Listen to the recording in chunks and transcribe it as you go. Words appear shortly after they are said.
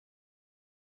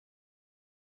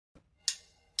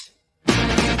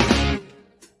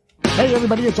Hey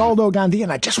everybody, it's Aldo Gandhi,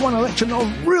 and I just want to let you know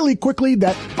really quickly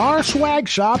that our swag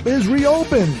shop is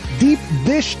reopened.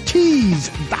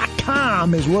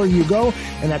 DeepDishTees.com is where you go,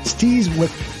 and that's tees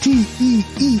with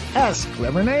T-E-E-S.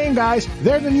 Clever name, guys.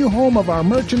 They're the new home of our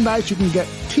merchandise. You can get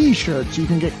t-shirts, you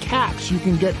can get caps, you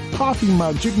can get coffee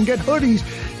mugs, you can get hoodies,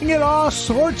 you can get all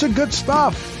sorts of good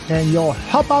stuff, and you'll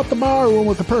help out the bar room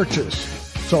with the purchase.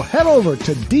 So head over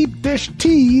to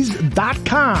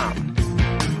DeepDishTees.com.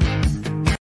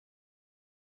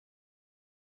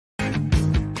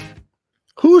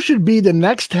 Who should be the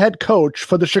next head coach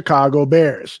for the Chicago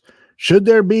Bears? Should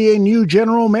there be a new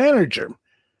general manager?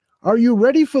 Are you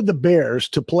ready for the Bears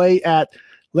to play at,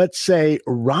 let's say,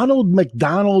 Ronald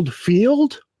McDonald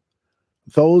Field?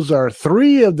 Those are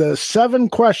 3 of the 7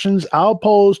 questions I'll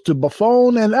pose to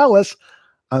Buffon and Ellis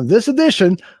on this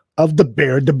edition of the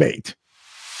Bear Debate.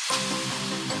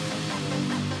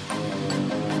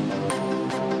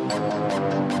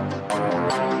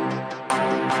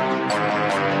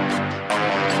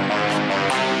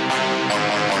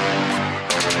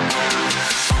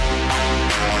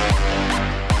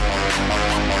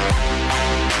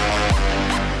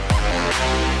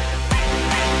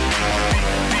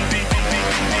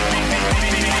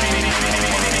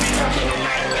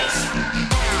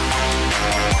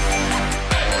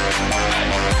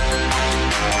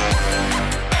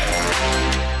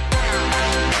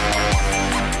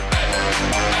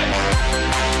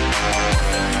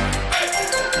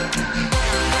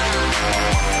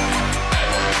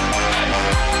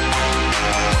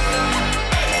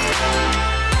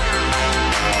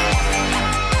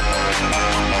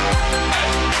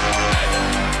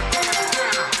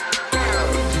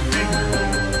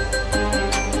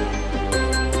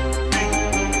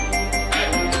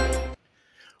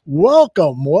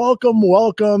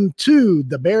 Welcome to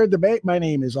the Bear Debate. My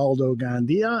name is Aldo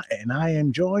Gandia, and I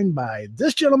am joined by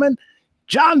this gentleman,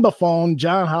 John Buffon.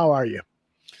 John, how are you?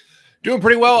 Doing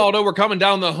pretty well, Aldo. We're coming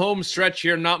down the home stretch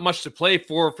here. Not much to play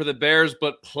for the Bears,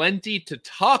 but plenty to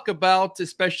talk about,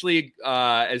 especially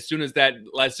as soon as that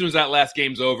last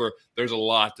game's over. There's a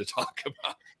lot to talk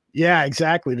about. Yeah,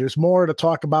 exactly. There's more to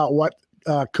talk about what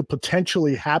could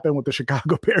potentially happen with the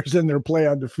Chicago Bears in their play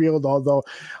on the field, although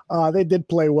they did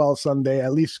play well Sunday,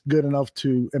 at least good enough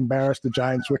to embarrass the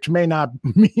Giants, which may not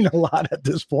mean a lot at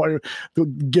this point,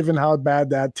 given how bad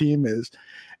that team is.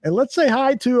 And let's say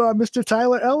hi to Mr.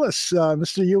 Tyler Ellis,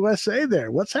 Mr. USA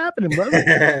there. What's happening,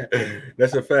 brother?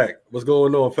 That's a fact. What's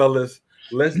going on, fellas?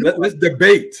 Let's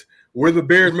debate where the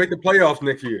Bears make the playoffs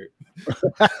next year.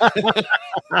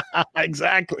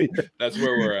 Exactly. That's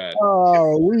where we're at.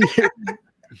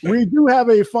 We do have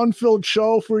a fun-filled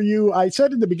show for you. I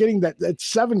said in the beginning that it's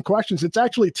 7 questions. It's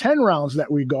actually 10 rounds that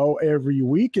we go every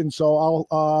week. And so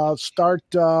I'll start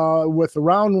with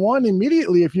round 1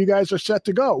 immediately if you guys are set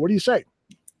to go. What do you say?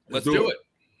 Let's do it.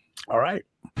 All right.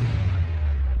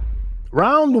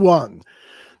 Round 1.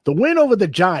 The win over the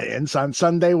Giants on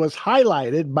Sunday was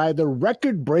highlighted by the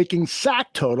record-breaking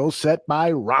sack total set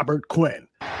by Robert Quinn.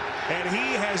 And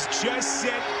he has just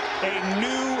set a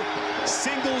new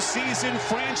single-season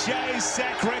franchise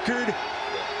sack record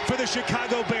for the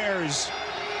Chicago Bears.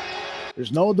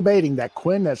 There's no debating that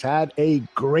Quinn has had a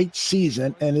great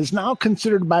season and is now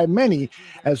considered by many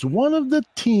as one of the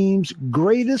team's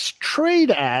greatest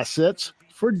trade assets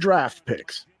for draft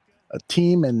picks. A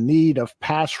team in need of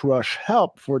pass rush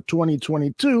help for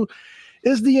 2022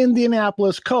 is the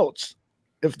Indianapolis Colts.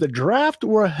 If the draft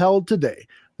were held today,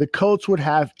 the Colts would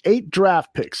have 8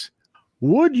 draft picks.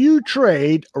 Would you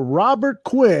trade Robert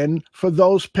Quinn for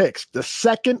those picks, the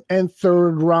 2nd and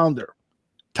 3rd rounder?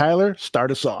 Tyler,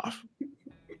 start us off.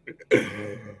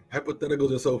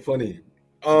 Hypotheticals are so funny.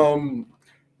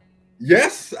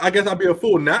 Yes, I guess I'd be a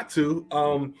fool not to.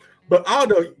 But I don't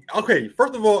know. Okay,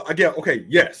 first of all,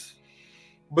 yes.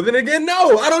 But then again,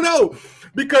 no, I don't know.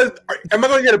 Because am I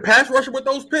going to get a pass rusher with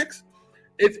those picks?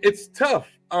 It's tough.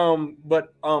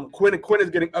 But Quinn is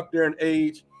getting up there in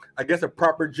age. I guess a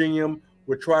proper GM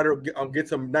would try to get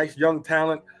some nice young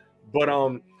talent. But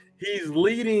he's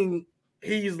leading.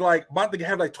 He's like about to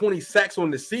have like 20 sacks on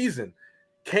the season.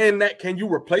 Can you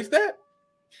replace that?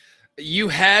 You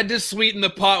had to sweeten the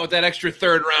pot with that extra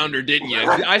 3rd rounder, didn't you?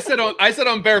 I said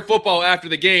on Bear Football after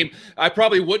the game, I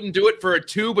probably wouldn't do it for a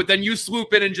 2, but then you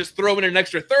swoop in and just throw in an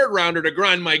extra 3rd rounder to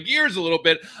grind my gears a little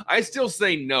bit. I still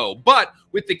say no, but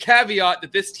with the caveat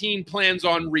that this team plans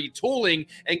on retooling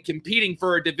and competing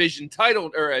for a division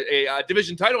title or a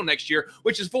division title next year,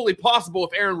 which is fully possible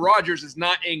if Aaron Rodgers is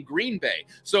not in Green Bay.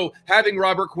 So having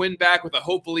Robert Quinn back with a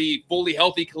hopefully fully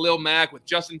healthy Khalil Mack, with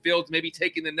Justin Fields maybe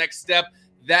taking the next step,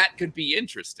 that could be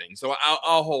interesting. So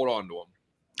I'll hold on to him.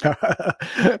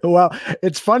 Well,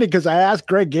 it's funny because I asked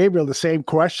Greg Gabriel the same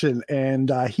question,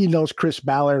 and he knows Chris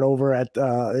Ballard over at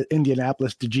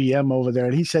Indianapolis, the GM over there,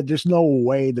 and he said there's no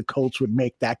way the Colts would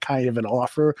make that kind of an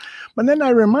offer. But then I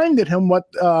reminded him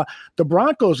what the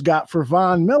Broncos got for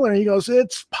Von Miller, and he goes,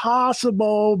 "It's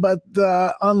possible, but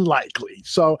unlikely."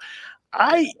 So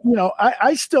I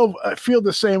still feel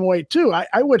the same way too.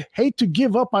 I would hate to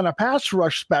give up on a pass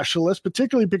rush specialist,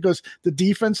 particularly because the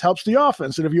defense helps the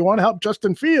offense. And if you want to help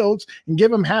Justin Fields and give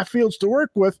him half fields to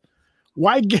work with,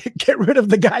 why get rid of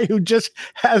the guy who just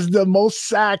has the most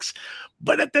sacks?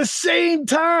 But at the same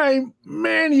time,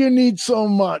 man, you need so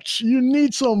much. You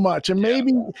need so much. And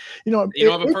maybe, you don't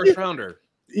have a first rounder.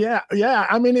 Yeah.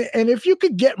 I mean, and if you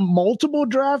could get multiple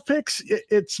draft picks,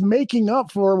 it's making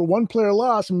up for one player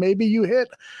loss. And maybe you hit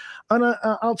on an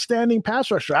outstanding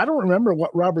pass rusher. I don't remember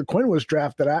what Robert Quinn was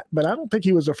drafted at, but I don't think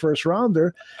he was a first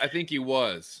rounder. I think he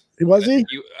was. Was he?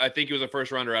 I think he was a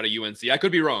first rounder out of UNC. I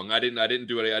could be wrong. I didn't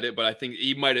do it. But I think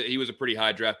he was a pretty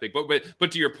high draft pick.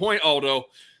 But to your point, Aldo,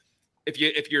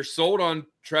 if you're sold on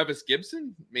Travis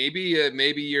Gibson, maybe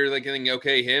you're thinking,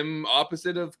 okay, him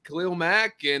opposite of Khalil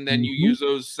Mack, and then you use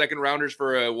those second rounders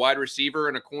for a wide receiver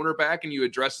and a cornerback, and you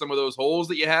address some of those holes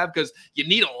that you have because you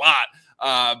need a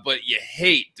lot. But you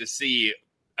hate to see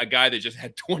a guy that just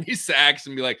had 20 sacks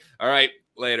and be like, all right,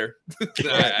 later.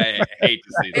 I hate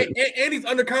to see that. And he's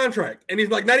under contract, and he's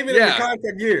like not even in the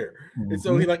contract year, and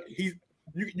so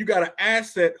you got an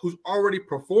asset who's already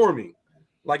performing.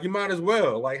 Like, you might as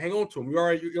well, hang on to him. You all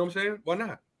right? You know what I'm saying? Why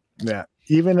not? Yeah.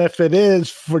 Even if it is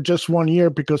for just 1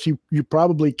 year, because you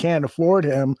probably can't afford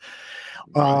him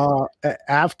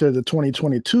after the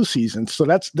 2022 season. So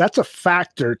that's a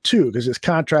factor, too, because his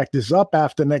contract is up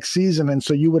after next season. And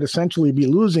so you would essentially be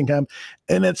losing him.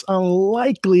 And it's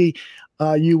unlikely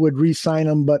you would re-sign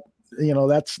him. But,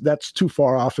 that's too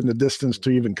far off in the distance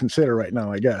to even consider right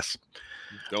now, I guess.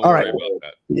 Don't worry about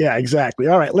that. Yeah, exactly.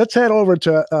 All right, let's head over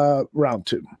to round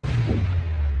 2.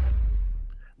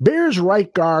 Bears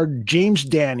right guard James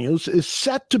Daniels is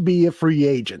set to be a free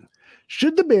agent.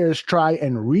 Should the Bears try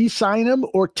and re-sign him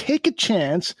or take a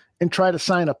chance and try to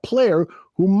sign a player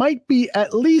who might be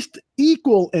at least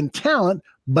equal in talent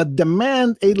but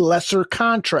demand a lesser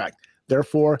contract,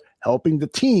 therefore helping the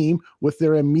team with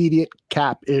their immediate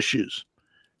cap issues?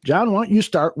 John, why don't you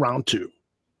start round 2?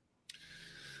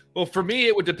 Well, for me,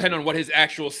 it would depend on what his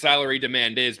actual salary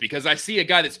demand is, because I see a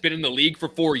guy that's been in the league for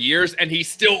 4 years and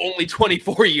he's still only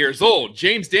 24 years old.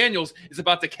 James Daniels is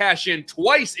about to cash in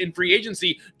twice in free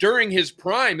agency during his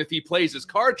prime if he plays his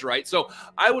cards right. So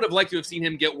I would have liked to have seen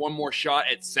him get one more shot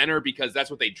at center because that's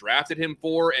what they drafted him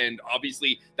for. And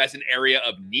obviously that's an area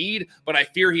of need, but I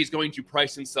fear he's going to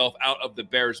price himself out of the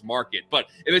Bears market. But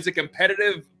if it's a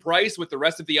competitive price with the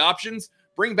rest of the options,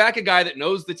 bring back a guy that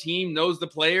knows the team, knows the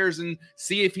players, and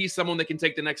see if he's someone that can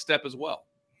take the next step as well.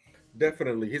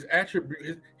 Definitely.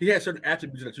 He has certain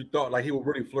attributes that you thought he would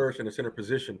really flourish in the center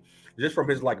position just from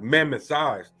his mammoth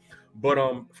size. But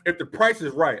if the price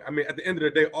is right, I mean, at the end of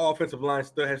the day, all offensive line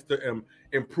still has to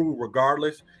improve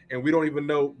regardless. And we don't even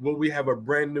know, will we have a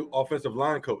brand new offensive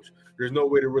line coach? There's no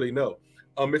way to really know.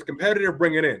 It's competitive,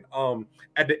 bring it in.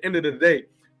 At the end of the day,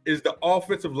 is the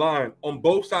offensive line on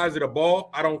both sides of the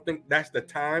ball. I don't think that's the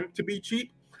time to be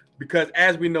cheap because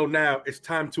as we know now, it's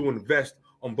time to invest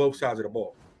on both sides of the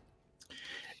ball.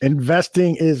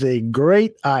 Investing is a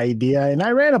great idea. And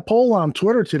I ran a poll on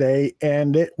Twitter today,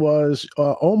 and it was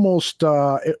almost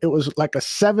it was like a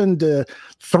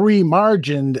 7-3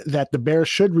 margin that the Bears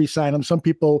should re-sign him. Some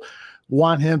people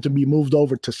want him to be moved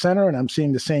over to center, and I'm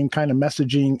seeing the same kind of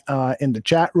messaging in the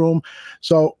chat room.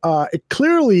 So it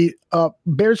clearly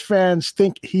Bears fans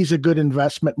think he's a good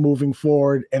investment moving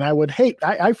forward, and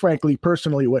I frankly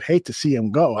personally would hate to see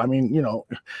him go. I mean,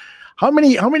 how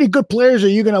many good players are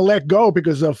you going to let go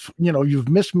because of you've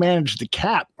mismanaged the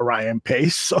cap, Ryan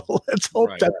Pace? So let's hope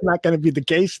that's not going to be the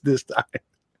case this time.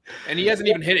 And he hasn't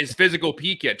even hit his physical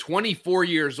peak yet. 24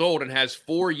 years old and has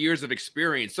 4 years of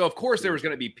experience. So, of course, there was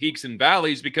going to be peaks and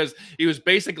valleys because he was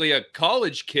basically a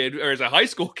college kid or as a high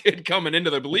school kid coming into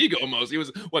the league almost. He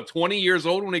was, 20 years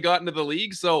old when he got into the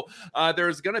league. So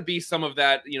there's going to be some of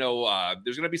that,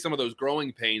 there's going to be some of those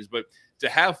growing pains. But to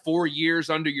have 4 years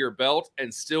under your belt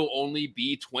and still only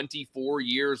be 24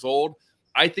 years old,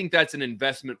 I think that's an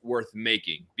investment worth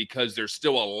making because there's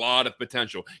still a lot of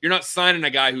potential. You're not signing a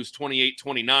guy who's 28,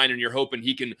 29, and you're hoping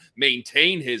he can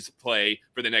maintain his play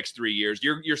for the next 3 years.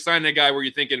 You're signing a guy where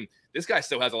you're thinking, this guy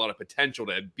still has a lot of potential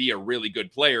to be a really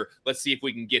good player. Let's see if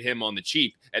we can get him on the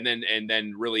cheap and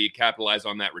then really capitalize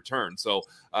on that return. So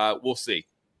we'll see.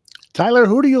 Tyler,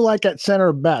 who do you like at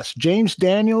center best, James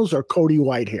Daniels or Cody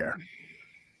Whitehair?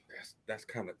 That's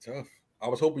kind of tough. I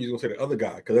was hoping you were going to say the other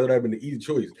guy because that would have been the easy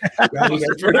choice. And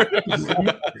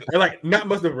like not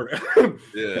Mustapher.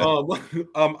 Yeah.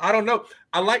 I don't know.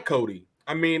 I like Cody.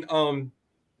 I mean,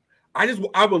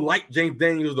 I would like James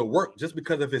Daniels to work just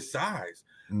because of his size.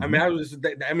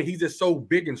 Mhm. I mean, he's just so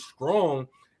big and strong.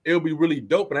 It'll be really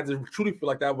dope, and I just truly feel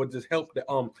like that would just help the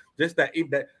just that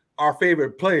our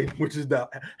favorite play, which is the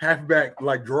halfback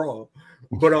like draw.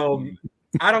 But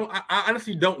I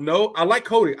honestly don't know. I like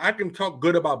Cody. I can talk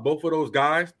good about both of those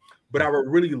guys, but I would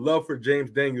really love for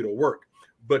James Daniel to work.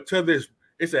 But to this,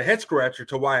 it's a head scratcher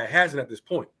to why it hasn't at this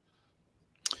point.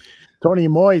 Tony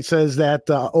Moy says that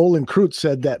Olin Kreutz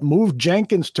said that move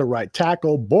Jenkins to right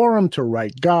tackle, Borum to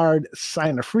right guard,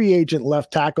 sign a free agent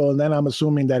left tackle, and then I'm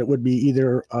assuming that it would be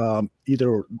either of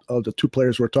the two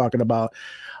players we're talking about,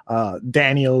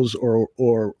 Daniels or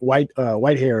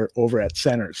Whitehair over at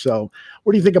center. So,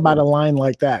 what do you think about a line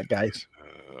like that, guys?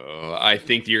 I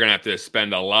think you're going to have to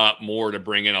spend a lot more to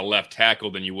bring in a left tackle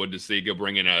than you would to see go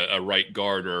bring in a right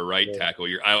guard or a right tackle.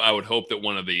 I would hope that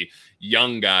one of the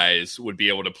young guys would be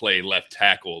able to play left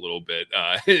tackle a little bit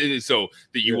so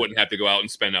that you wouldn't have to go out and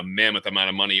spend a mammoth amount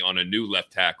of money on a new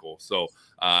left tackle. So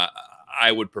I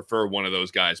would prefer one of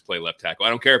those guys play left tackle. I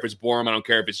don't care if it's Borum. I don't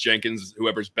care if it's Jenkins,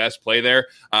 whoever's best play there.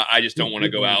 I just don't want to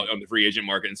go out on the free agent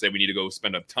market and say we need to go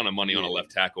spend a ton of money on a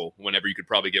left tackle whenever you could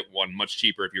probably get one much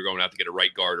cheaper if you're going out to get a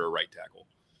right guard or a right tackle.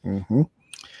 Mm-hmm.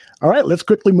 All right, let's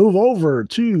quickly move over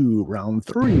to round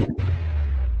 3.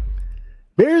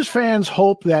 Bears fans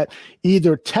hope that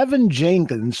either Tevin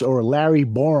Jenkins or Larry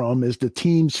Borum is the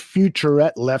team's future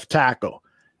at left tackle.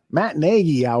 Matt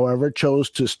Nagy, however, chose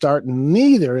to start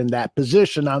neither in that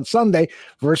position on Sunday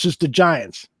versus the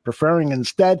Giants, preferring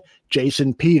instead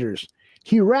Jason Peters.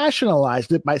 He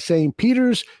rationalized it by saying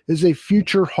Peters is a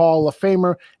future Hall of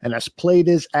Famer and has played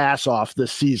his ass off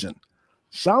this season.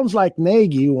 Sounds like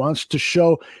Nagy wants to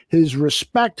show his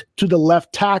respect to the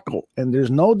left tackle, and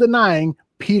there's no denying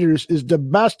Peters is the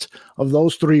best of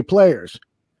those 3 players.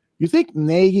 You think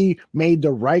Nagy made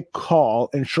the right call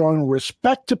in showing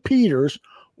respect to Peters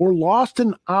or lost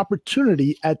an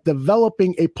opportunity at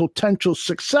developing a potential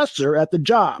successor at the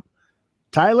job?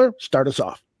 Tyler, start us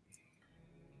off.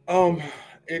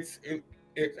 It's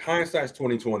hindsight's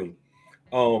 2020.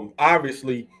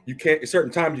 Obviously, you can't. At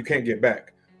certain times, you can't get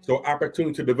back. So,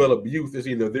 opportunity to develop youth is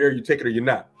either there, you take it, or you're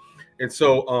not. And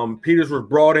so, Peters was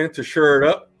brought in to shore it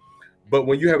up. But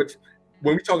when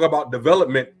we talk about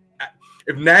development,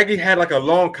 if Nagy had like a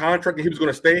long contract and he was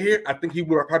going to stay here, I think he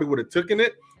probably would have taken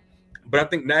it. But I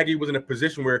think Nagy was in a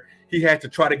position where he had to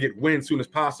try to get wins as soon as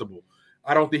possible.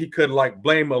 I don't think he could like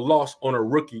blame a loss on a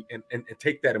rookie and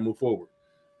take that and move forward.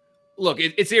 Look,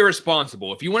 it's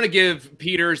irresponsible. If you want to give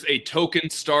Peters a token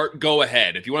start, go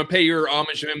ahead. If you want to pay your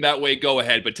homage to him that way, go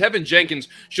ahead. But Tevin Jenkins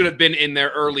should have been in there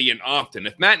early and often.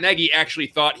 If Matt Nagy actually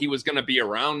thought he was going to be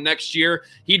around next year,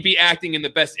 he'd be acting in the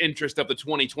best interest of the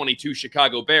 2022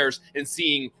 Chicago Bears and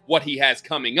seeing what he has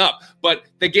coming up. But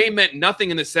the game meant nothing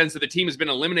in the sense that the team has been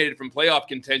eliminated from playoff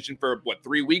contention for,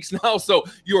 3 weeks now? So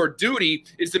your duty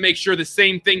is to make sure the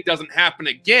same thing doesn't happen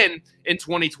again in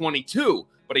 2022.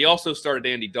 But he also started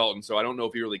Andy Dalton, so I don't know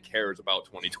if he really cares about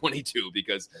 2022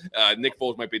 because Nick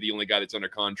Foles might be the only guy that's under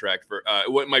contract for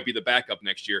what might be the backup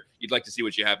next year. You'd like to see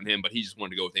what you have in him, but he just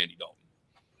wanted to go with Andy Dalton.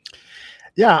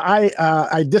 Yeah,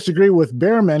 I disagree with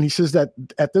Bearman. He says that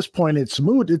at this point it's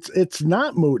moot. It's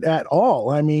not moot at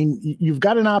all. I mean, you've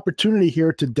got an opportunity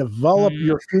here to develop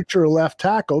your future left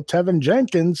tackle. Tevin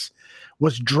Jenkins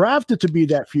was drafted to be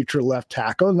that future left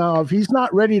tackle. Now, if he's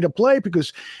not ready to play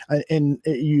because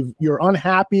you're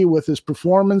unhappy with his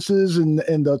performances in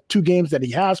the 2 games that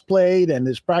he has played and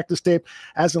his practice tape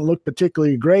hasn't looked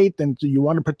particularly great, and you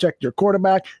want to protect your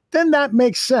quarterback, then that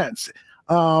makes sense.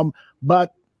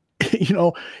 But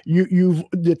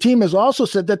the team has also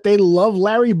said that they love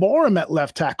Larry Borum at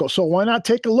left tackle. So why not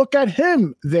take a look at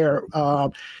him there?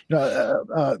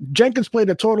 Jenkins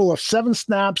played a total of 7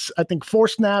 snaps, I think 4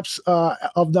 snaps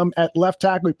of them at left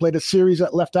tackle. He played a series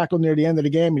at left tackle near the end of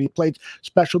the game, and he played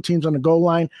special teams on the goal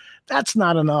line. That's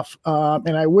not enough.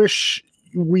 And I wish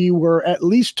we were at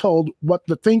least told what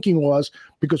the thinking was,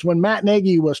 because when Matt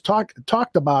Nagy was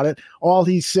talked about it, all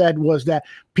he said was that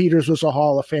Peters was a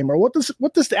Hall of Famer. What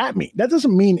does that mean? That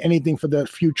doesn't mean anything for the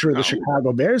future of the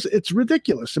Chicago Bears. It's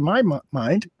ridiculous in my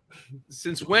mind.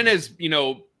 Since when has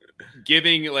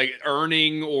giving, like,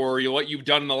 earning or what you've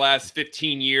done in the last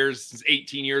 15 years, since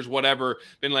 18 years, whatever,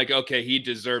 been like, okay, he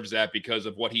deserves that because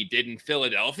of what he did in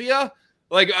Philadelphia?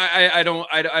 Like, I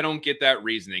don't get that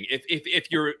reasoning.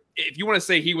 If you want to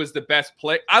say he was the best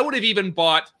player, I would have even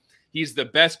bought he's the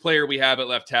best player we have at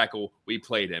left tackle. We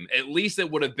played him. At least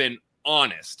it would have been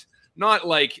honest, not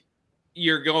like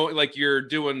you're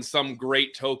doing some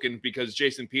great token because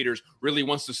Jason Peters really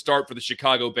wants to start for the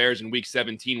Chicago Bears in week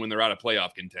 17 when they're out of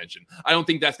playoff contention. I don't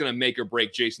think that's going to make or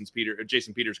break Jason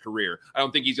Peters' career. I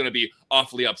don't think he's going to be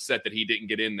awfully upset that he didn't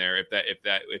get in there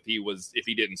if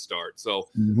he didn't start. So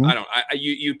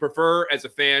you prefer as a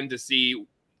fan to see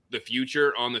the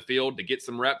future on the field to get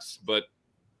some reps, but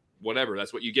whatever,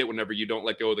 that's what you get whenever you don't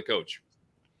let go of the coach.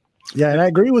 Yeah, and I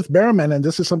agree with Behrman, and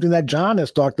this is something that John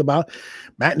has talked about.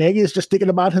 Matt Nagy is just thinking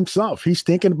about himself. He's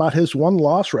thinking about his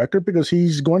one-loss record because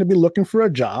he's going to be looking for a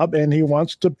job, and he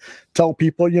wants to tell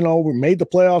people, we made the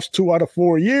playoffs 2 out of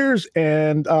 4 years,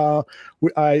 and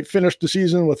I finished the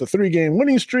season with a 3-game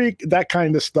winning streak. That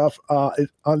kind of stuff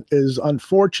is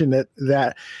unfortunate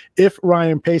that if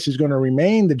Ryan Pace is going to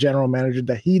remain the general manager,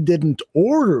 that he didn't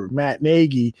order Matt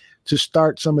Nagy to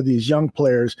start some of these young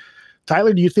players.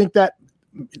 Tyler, do you think that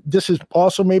this is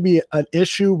also maybe an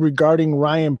issue regarding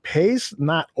Ryan Pace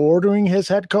not ordering his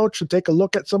head coach to take a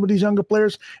look at some of these younger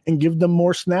players and give them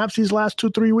more snaps these last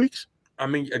 2-3 weeks? I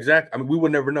mean, exactly. I mean, we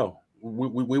would never know.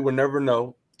 We would never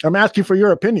know. I'm asking for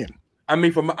your opinion.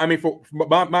 For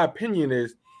my opinion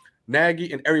is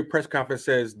Nagy in every press conference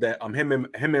says that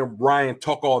him and Ryan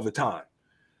talk all the time,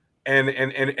 and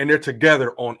they're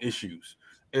together on issues,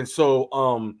 and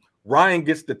so Ryan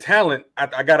gets the talent.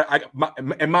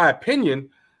 In my opinion,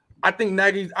 I think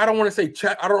Nagy. I don't want to say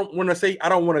check. I don't want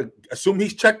to assume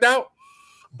he's checked out.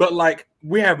 But like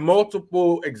we have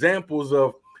multiple examples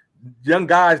of young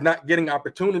guys not getting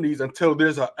opportunities until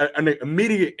there's an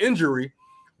immediate injury.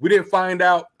 We didn't find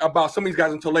out about some of these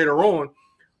guys until later on.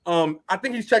 I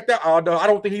think he's checked out. Although I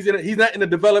don't think he's not in the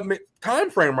development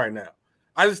time frame right now.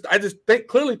 I just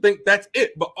clearly think that's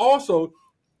it. But also,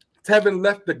 Tevin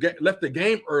left the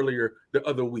game earlier the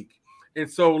other week, and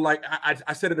so like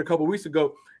I said it a couple weeks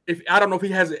ago. If I don't know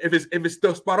if it's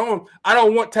still spot on, I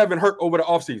don't want Tevin hurt over the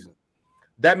offseason.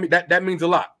 That means a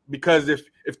lot because if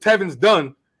Tevin's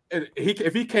done and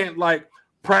if he can't like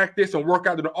practice and work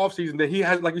out in the offseason, then he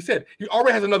has, like you said, he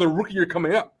already has another rookie year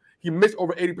coming up. He missed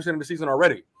over 80% of the season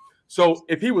already. So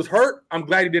if he was hurt, I'm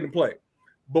glad he didn't play.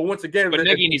 But once again,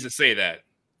 Nagy needs to say that.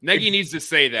 Nagy needs to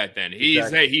say that then.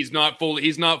 He's not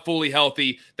fully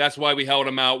healthy. That's why we held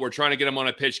him out. We're trying to get him on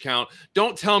a pitch count.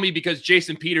 Don't tell me because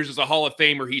Jason Peters is a Hall of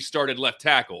Famer, he started left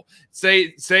tackle.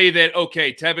 Say that,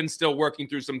 okay, Tevin's still working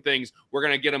through some things. We're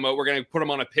going to put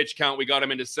him on a pitch count. We got him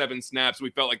into 7 snaps.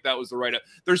 We felt like that was the right.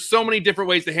 There's so many different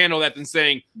ways to handle that than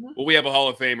saying, well, we have a Hall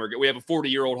of Famer. We have a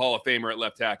 40-year-old Hall of Famer at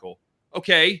left tackle.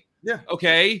 Okay. Yeah.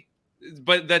 Okay.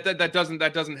 But that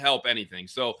doesn't help anything.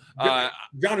 So, John,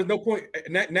 there's no point.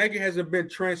 Nagy hasn't been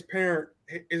transparent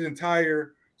his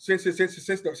entire since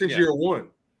year one.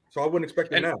 So I wouldn't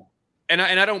expect it now. And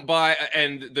I don't buy.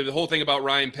 And the whole thing about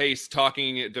Ryan Pace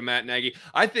talking to Matt Nagy,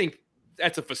 I think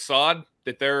that's a facade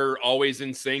that they're always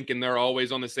in sync and they're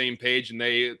always on the same page. And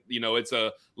they, it's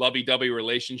a lovey-dovey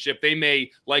relationship. They may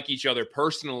like each other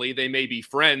personally. They may be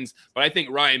friends. But I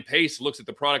think Ryan Pace looks at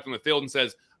the product on the field and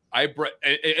says,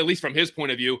 at least from his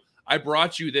point of view, I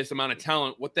brought you this amount of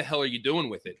talent. What the hell are you doing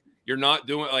with it? You're not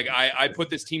doing like I put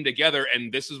this team together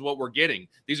and this is what we're getting.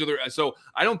 So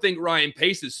I don't think Ryan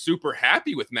Pace is super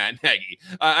happy with Matt Nagy.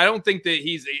 I don't think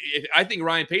that I think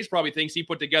Ryan Pace probably thinks he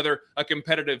put together a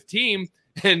competitive team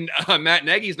and Matt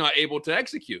Nagy's not able to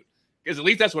execute. Because at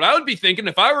least that's what I would be thinking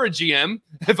if I were a GM.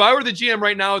 If I were the GM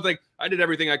right now, it's like I did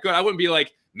everything I could. I wouldn't be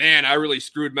like, man, I really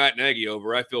screwed Matt Nagy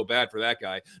over. I feel bad for that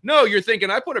guy. No, you're thinking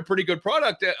I put a pretty good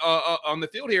product on the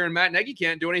field here and Matt Nagy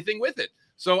can't do anything with it.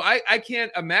 So I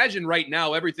can't imagine right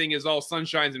now everything is all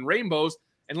sunshines and rainbows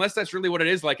unless that's really what it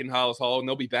is like in Hollis Hall and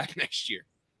they'll be back next year.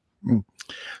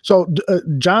 So,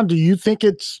 John, do you think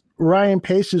it's Ryan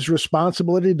Pace's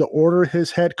responsibility to order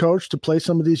his head coach to play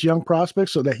some of these young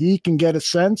prospects so that he can get a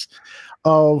sense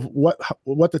of what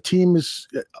the team is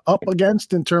up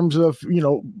against in terms of,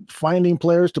 finding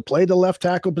players to play the left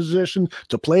tackle position,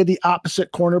 to play the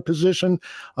opposite corner position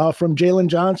from Jalen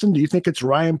Johnson? Do you think it's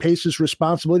Ryan Pace's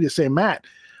responsibility to say, Matt,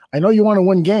 I know you want to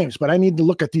win games, but I need to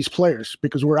look at these players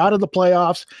because we're out of the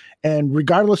playoffs. And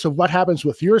regardless of what happens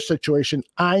with your situation,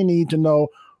 I need to know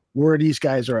where these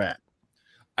guys are at.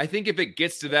 I think if it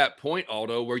gets to that point,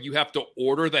 Aldo, where you have to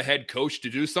order the head coach to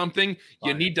do something,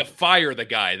 you need to fire the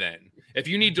guy then. If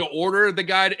you need to order the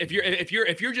guy, if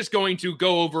you're just going to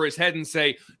go over his head and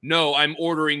say, no, I'm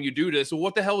ordering you do this, well,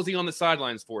 what the hell is he on the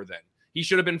sidelines for then? He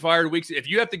should have been fired weeks. If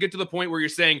you have to get to the point where you're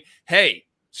saying, hey,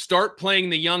 start playing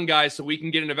the young guys so we can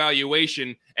get an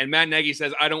evaluation, and Matt Nagy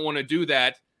says, I don't want to do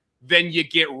that, then you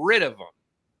get rid of him.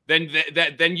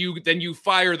 Then you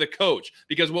fire the coach,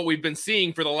 because what we've been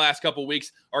seeing for the last couple of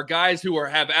weeks are guys who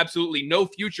have absolutely no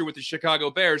future with the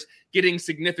Chicago Bears getting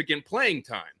significant playing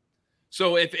time.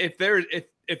 So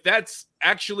if that's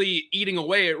actually eating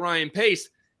away at Ryan Pace,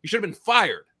 he should have been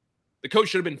fired. The coach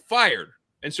should have been fired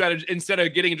instead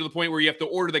of getting to the point where you have to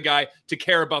order the guy to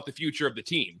care about the future of the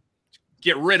team.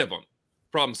 Get rid of him.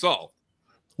 Problem solved.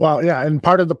 Well, yeah, and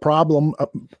part of the problem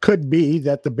could be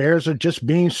that the Bears are just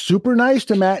being super nice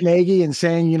to Matt Nagy and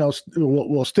saying,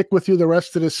 we'll stick with you the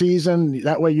rest of the season.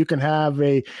 That way you can have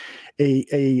an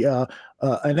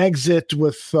exit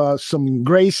with some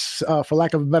grace, for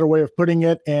lack of a better way of putting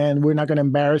it, and we're not going to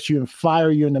embarrass you and fire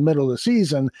you in the middle of the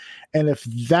season. And if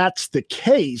that's the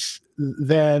case,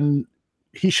 then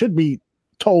he should be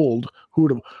told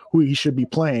who he should be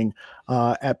playing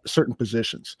at certain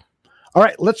positions. All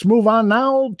right, let's move on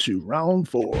now to round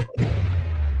 4.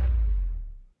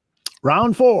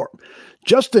 Round 4.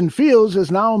 Justin Fields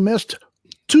has now missed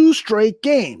 2 straight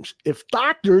games. If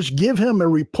doctors give him a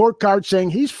report card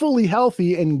saying he's fully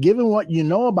healthy and given what you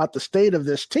know about the state of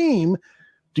this team,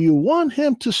 do you want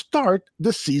him to start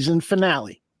the season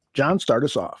finale? John, start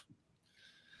us off.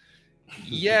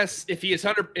 Yes, if he is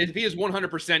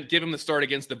 100%, give him the start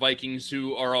against the Vikings,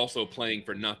 who are also playing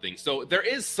for nothing. So there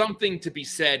is something to be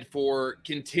said for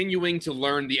continuing to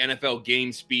learn the NFL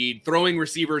game speed, throwing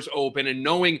receivers open, and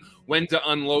knowing when to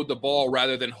unload the ball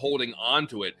rather than holding on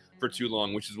to it for too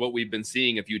long, which is what we've been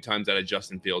seeing a few times out of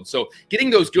Justin Fields. So getting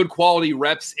those good quality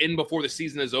reps in before the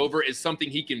season is over is something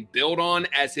he can build on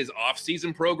as his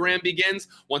offseason program begins.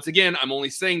 Once again, I'm only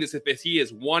saying this if he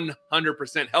is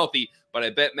 100% healthy, but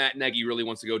I bet Matt Nagy really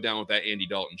wants to go down with that Andy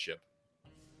Dalton ship.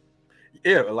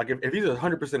 Yeah, like if he's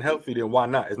 100% healthy, then why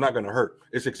not? It's not going to hurt.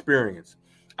 It's experience.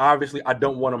 Obviously, I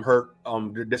don't want him hurt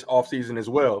this offseason as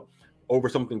well over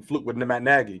something fluke with Matt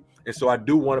Nagy. And so I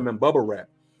do want him in bubble wrap.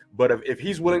 But if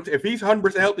he's willing to, if he's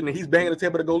 100% healthy and he's banging the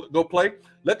table to go play,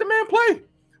 let the man play.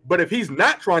 But if he's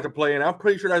not trying to play, and I'm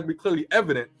pretty sure that would be clearly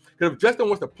evident, because if Justin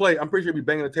wants to play, I'm pretty sure he'll be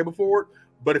banging the table forward.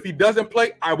 But if he doesn't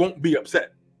play, I won't be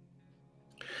upset.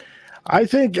 I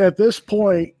think at this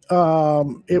point,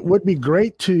 it would be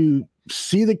great to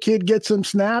see the kid get some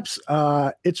snaps.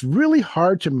 It's really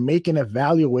hard to make an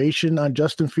evaluation on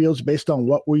Justin Fields based on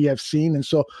what we have seen. And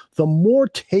so the more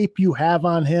tape you have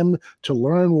on him to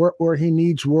learn where he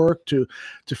needs work, to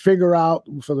figure out,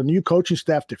 for the new coaching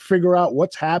staff to figure out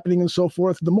what's happening and so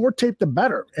forth, the more tape, the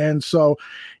better. And so,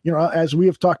 as we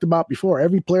have talked about before,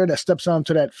 every player that steps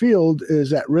onto that field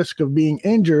is at risk of being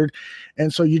injured.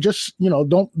 And so you just,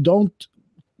 don't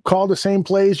call the same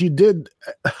plays you did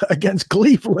against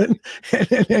Cleveland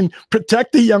and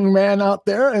protect the young man out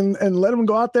there and let him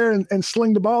go out there and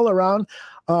sling the ball around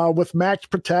with match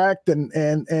protect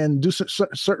and do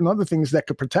certain other things that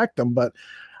could protect them. But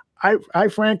I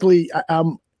frankly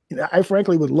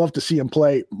would love to see him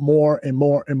play more and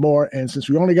more and more. And since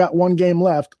we only got 1 game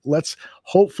left,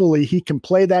 hopefully he can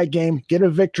play that game, get a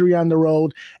victory on the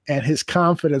road, and his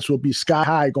confidence will be sky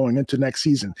high going into next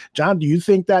season. John, do you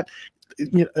think that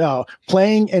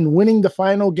playing and winning the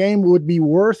final game would be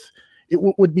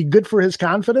would be good for his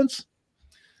confidence?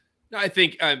 I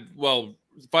think,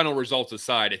 final results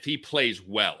aside, if he plays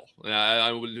well,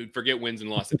 I would forget wins and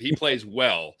losses. If he plays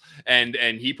well and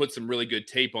he puts some really good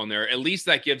tape on there, at least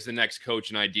that gives the next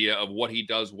coach an idea of what he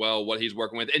does well, what he's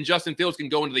working with. And Justin Fields can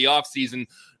go into the offseason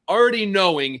already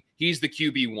knowing he's the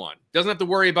QB1. Doesn't have to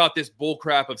worry about this bull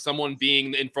crap of someone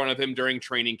being in front of him during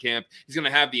training camp. He's going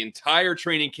to have the entire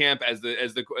training camp as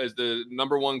the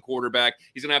number 1 quarterback.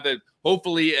 He's going to have the,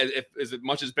 hopefully, as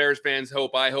much as Bears fans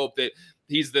hope, I hope that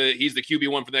he's the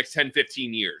QB1 for the next 10,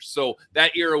 15 years. So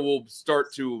that era will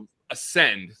start to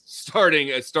ascend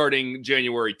starting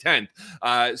January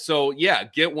 10th. So yeah,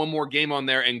 get one more game on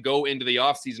there and go into the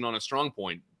offseason on a strong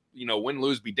point. Win,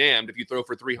 lose, be damned. If you throw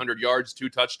for 300 yards, 2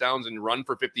 touchdowns, and run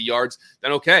for 50 yards,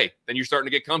 then okay. Then you're starting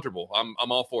to get comfortable. I'm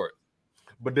all for it.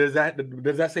 But does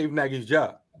that save Nagy's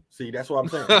job? See, that's what I'm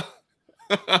saying.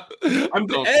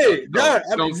 Don't say it. Don't.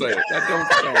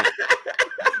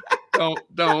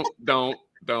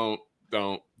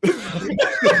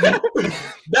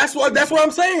 That's what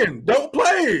I'm saying. Don't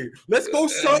play. Let's go.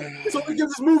 So we can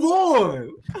just move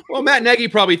on. Well, Matt Nagy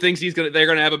probably thinks they're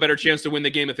gonna have a better chance to win the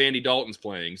game if Andy Dalton's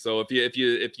playing. So if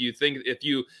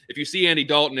you see Andy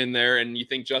Dalton in there and you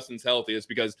think Justin's healthy, it's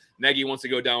because Nagy wants to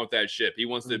go down with that ship. He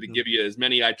wants to give you as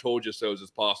many "I told you so's"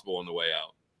 as possible on the way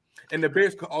out. And the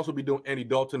Bears could also be doing Andy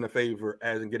Dalton a favor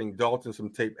as in getting Dalton some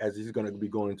tape as he's going to be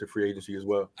going into free agency as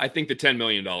well. I think the $10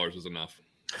 million is enough.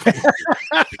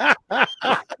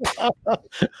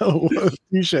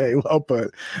 Touche, well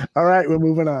put. All right, we're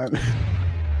moving on.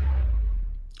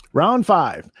 Round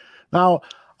 5. Now,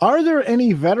 are there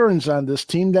any veterans on this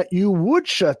team that you would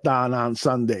shut down on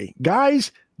Sunday?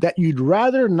 Guys that you'd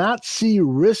rather not see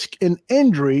risk an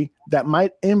injury that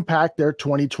might impact their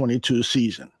 2022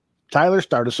 season? Tyler,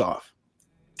 start us off.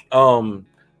 I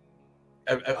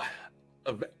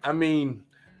mean,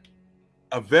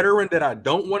 a veteran that I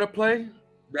don't want to play,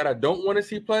 that I don't want to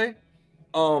see play.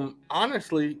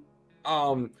 Honestly,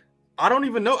 I don't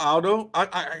even know, Aldo.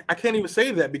 I can't even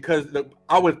say that because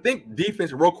I would think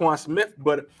defense Roquan Smith,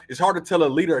 but it's hard to tell a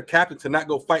leader, a captain, to not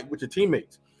go fight with your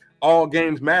teammates. All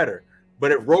games matter.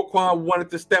 But if Roquan wanted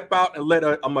to step out and let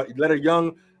a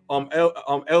young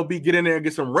LB get in there and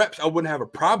get some reps, I wouldn't have a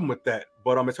problem with that.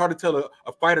 But it's hard to tell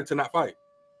a fighter to not fight.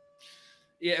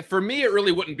 Yeah, for me, it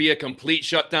really wouldn't be a complete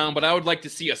shutdown, but I would like to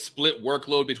see a split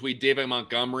workload between David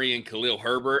Montgomery and Khalil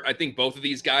Herbert. I think both of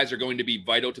these guys are going to be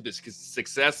vital to the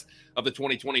success of the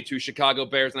 2022 Chicago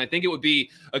Bears, and I think it would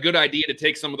be a good idea to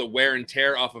take some of the wear and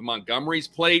tear off of Montgomery's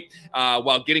plate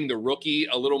while getting the rookie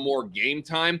a little more game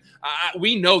time.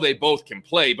 We know they both can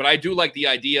play, but I do like the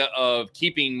idea of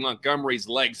keeping Montgomery's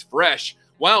legs fresh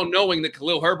while knowing that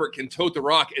Khalil Herbert can tote the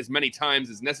rock as many times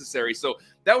as necessary. So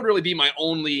that would really be my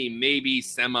only maybe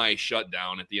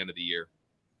semi-shutdown at the end of the year.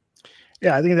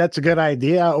 Yeah, I think that's a good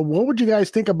idea. What would you guys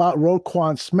think about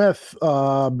Roquan Smith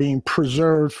being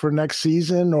preserved for next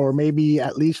season, or maybe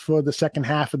at least for the second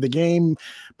half of the game,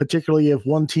 particularly if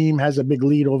one team has a big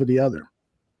lead over the other?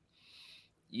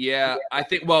 Yeah, I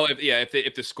think, well,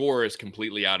 if the score is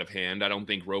completely out of hand, I don't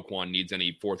think Roquan needs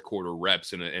any fourth quarter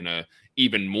reps in a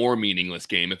even more meaningless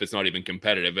game if it's not even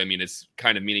competitive. I mean, it's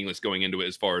kind of meaningless going into it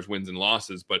as far as wins and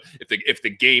losses, but if the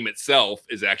game itself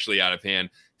is actually out of hand,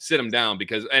 sit him down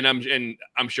because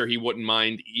I'm sure he wouldn't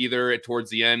mind either towards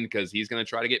the end because he's going to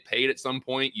try to get paid at some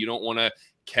point. You don't want to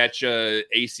catch a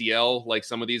ACL like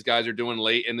some of these guys are doing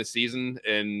late in the season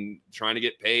and trying to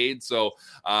get paid. So,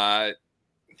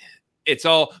 it's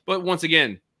all, but once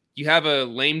again, you have a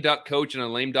lame duck coach and a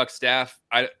lame duck staff.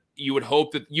 You would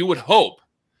hope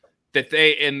that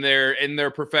they, in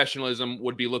their professionalism,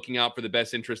 would be looking out for the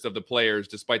best interest of the players,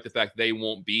 despite the fact they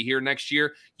won't be here next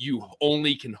year. You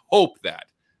only can hope that,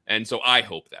 and so I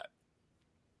hope that.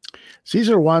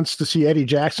 Caesar wants to see Eddie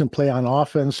Jackson play on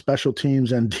offense, special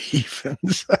teams, and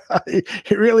defense.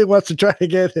 He really wants to try to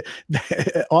get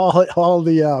all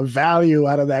the value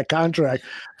out of that contract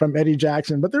from Eddie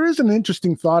Jackson. But there is an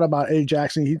interesting thought about Eddie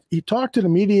Jackson. He talked to the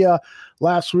media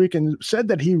last week and said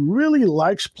that he really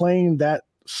likes playing that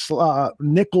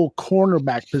nickel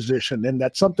cornerback position, and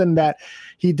that's something that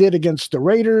he did against the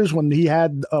Raiders when they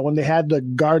had to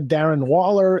guard Darren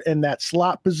Waller in that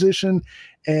slot position.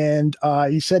 And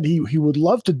he said he would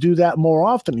love to do that more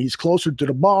often. He's closer to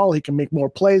the ball. He can make more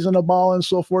plays on the ball and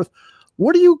so forth.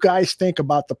 What do you guys think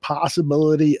about the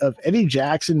possibility of Eddie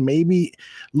Jackson maybe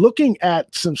looking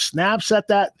at some snaps at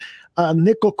that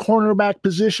nickel cornerback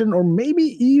position, or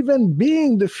maybe even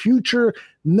being the future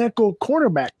nickel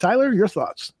cornerback? Tyler, your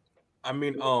thoughts? I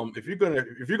mean, if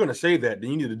you're gonna say that, then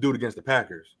you need to do it against the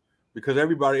Packers because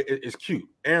everybody is cute.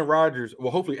 Aaron Rodgers, well,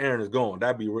 hopefully Aaron is gone.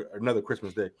 That'd be another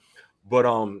Christmas day. But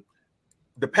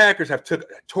the Packers have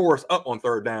tore us up on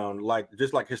third down,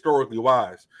 just like historically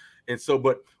wise. And so,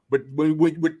 but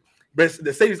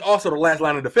the safety's also the last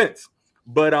line of defense.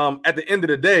 But at the end of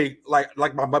the day, like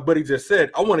my buddy just said,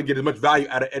 I want to get as much value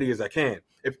out of Eddie as I can.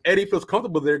 If Eddie feels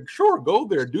comfortable there, sure, go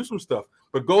there, do some stuff.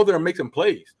 But go there and make some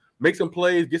plays. Make some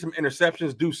plays, get some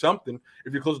interceptions, do something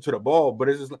if you're closer to the ball. But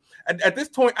it's just at this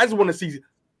point, I just want to see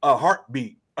a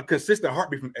consistent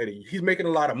heartbeat from Eddie. He's making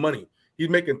a lot of money. He's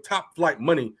making top flight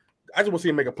money. I just want to see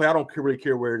him make a play. I don't really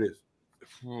care where it is.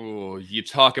 Ooh, you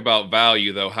talk about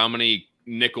value, though. How many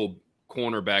nickel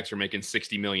cornerbacks are making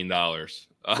 $60 million?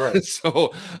 Right.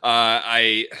 So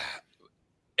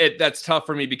that's tough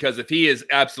for me because if he is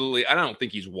absolutely, I don't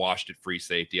think he's washed at free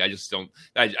safety. I just don't.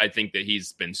 I think that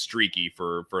he's been streaky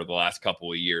for the last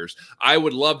couple of years. I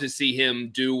would love to see him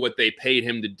do what they paid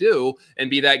him to do and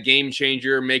be that game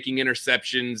changer, making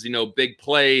interceptions, big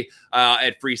play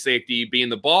at free safety, being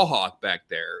the ball hawk back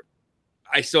there.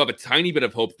 I still have a tiny bit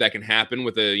of hope that can happen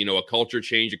with a culture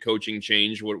change, a coaching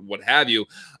change, what have you.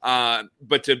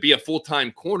 But to be a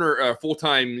full-time corner,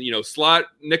 full-time, slot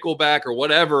nickelback or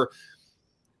whatever,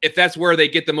 if that's where they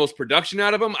get the most production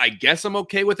out of him, I guess I'm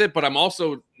okay with it. But I'm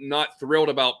also not thrilled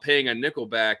about paying a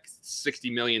nickelback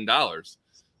 $60 million. Right.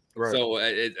 So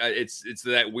it's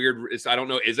that weird. I don't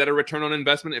know. Is that a return on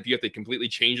investment if you have to completely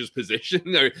change his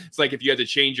position? Or it's like if you had to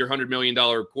change your $100 million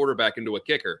quarterback into a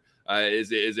kicker.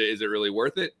 Is it really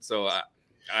worth it? So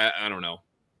I don't know.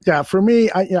 Yeah, for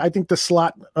me, I think the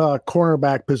slot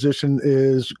cornerback position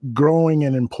is growing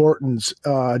in importance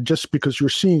just because you're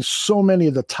seeing so many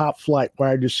of the top flight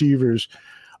wide receivers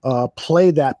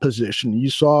play that position. You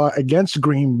saw against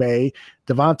Green Bay,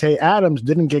 Devontae Adams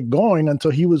didn't get going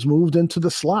until he was moved into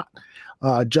the slot.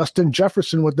 Justin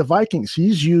Jefferson with the Vikings,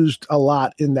 he's used a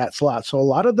lot in that slot. So a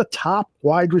lot of the top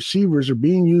wide receivers are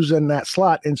being used in that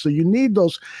slot. And so you need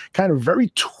those kind of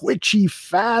very twitchy,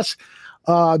 fast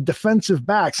defensive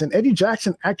backs. And Eddie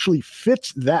Jackson actually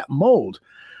fits that mold.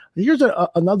 Here's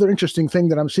another interesting thing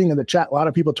that I'm seeing in the chat. A lot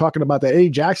of people talking about that Eddie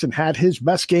Jackson had his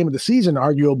best game of the season,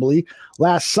 arguably,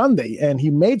 last Sunday, and he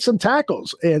made some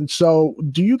tackles. And so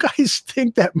do you guys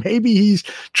think that maybe he's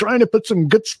trying to put some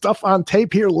good stuff on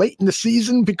tape here late in the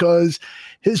season because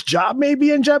his job may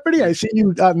be in jeopardy? I see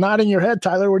you nodding your head,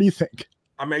 Tyler. What do you think?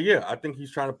 I mean, yeah, I think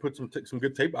he's trying to put some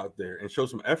good tape out there and show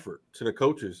some effort to the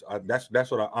coaches.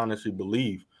 That's what I honestly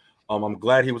believe. I'm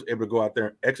glad he was able to go out there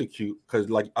and execute because,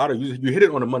 like Otto, you hit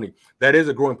it on the money. That is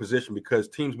a growing position because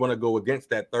teams want to go against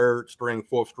that third string,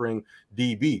 fourth string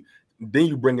DB. Then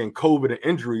you bring in COVID and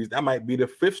injuries. That might be the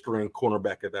fifth string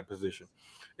cornerback at that position.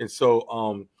 And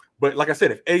so, but like I said,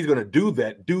 if Eddie's going to do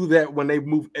that when they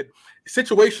move.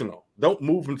 Situational. Don't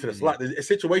move him to the slot. It's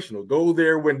situational. Go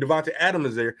there when Devontae Adams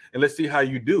is there, and let's see how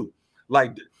you do.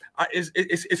 Like,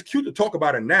 it's cute to talk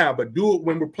about it now, but do it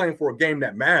when we're playing for a game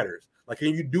that matters. Like,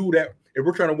 can you do that if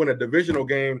we're trying to win a divisional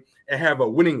game and have a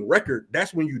winning record?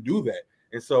 That's when you do that.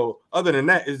 And so, other than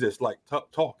that, it's just like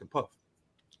talk and puff.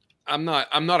 I'm not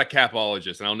a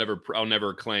capologist, and I'll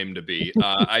never claim to be.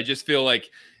 I just feel like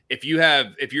if you're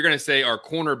going to say our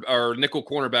nickel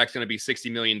cornerback's going to be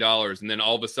 $60 million, and then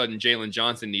all of a sudden Jalen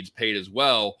Johnson needs paid as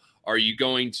well, are you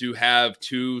going to have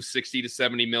two $60 to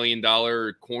 $70 million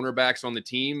cornerbacks on the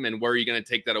team? And where are you going to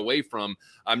take that away from?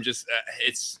 I'm just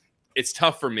it's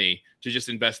tough for me to just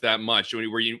invest that much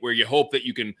where you hope that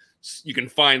you can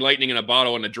find lightning in a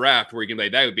bottle in a draft where you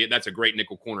can be that's a great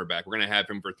nickel cornerback. We're going to have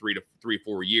him for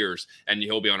 4 years and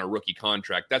he'll be on a rookie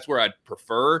contract. That's where I'd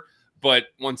prefer. But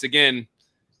once again,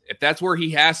 if that's where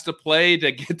he has to play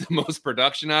to get the most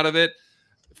production out of it,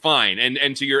 fine.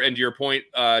 And to your point,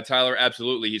 Tyler,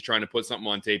 absolutely, he's trying to put something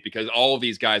on tape because all of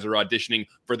these guys are auditioning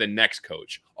for the next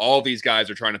coach. All of these guys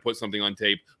are trying to put something on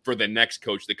tape for the next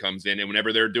coach that comes in. And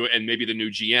whenever they're doing, and maybe the new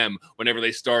GM, whenever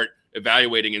they start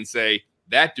evaluating and say,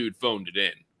 that dude phoned it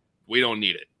in, we don't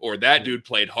need it, or that dude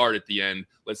played hard at the end,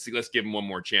 let's give him one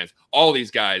more chance. All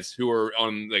these guys who are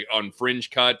on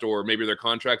fringe cut or maybe their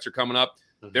contracts are coming up,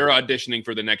 they're auditioning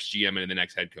for the next GM and the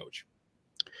next head coach.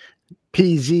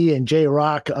 PZ and J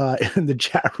Rock in the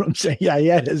chat room saying, yeah, he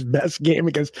had his best game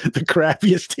against the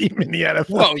crappiest team in the NFL.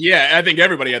 Well, yeah, I think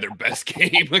everybody had their best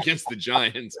game against the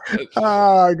Giants.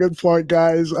 Good point,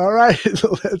 guys. All right,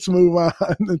 so let's move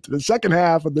on to the second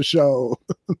half of the show.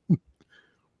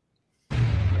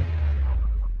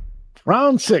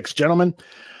 Round 6, gentlemen.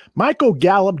 Michael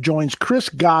Gallup joins Chris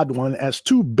Godwin as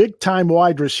two big-time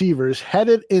wide receivers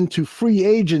headed into free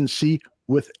agency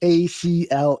with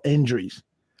ACL injuries.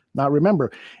 Now,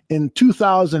 remember, in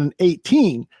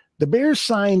 2018, the Bears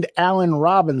signed Allen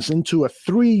Robinson to a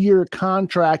 3-year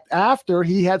contract after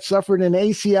he had suffered an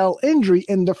ACL injury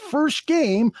in the first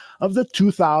game of the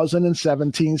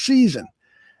 2017 season.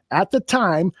 At the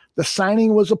time, the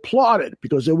signing was applauded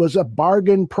because it was a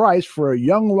bargain price for a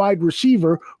young wide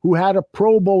receiver who had a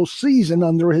Pro Bowl season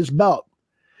under his belt.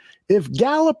 If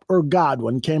Gallup or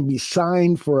Godwin can be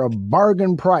signed for a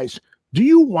bargain price, do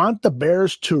you want the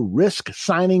Bears to risk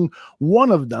signing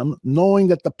one of them, knowing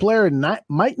that the player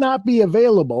might not be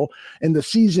available in the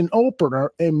season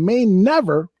opener and may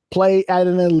never play at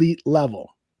an elite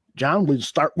level? John, we'll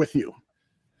start with you.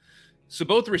 So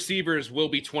both receivers will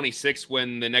be 26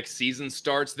 when the next season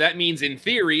starts. That means, in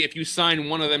theory, if you sign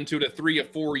one of them to a 3 or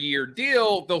 4 year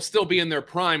deal, they'll still be in their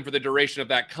prime for the duration of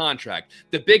that contract.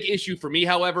 The big issue for me,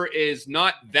 however, is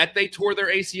not that they tore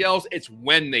their ACLs, it's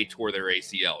when they tore their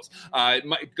ACLs.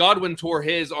 Godwin tore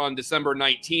his on December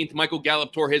 19th. Michael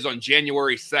Gallup tore his on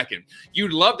January 2nd.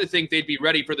 You'd love to think they'd be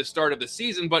ready for the start of the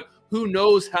season, but who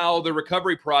knows how the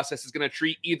recovery process is going to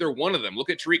treat either one of them. Look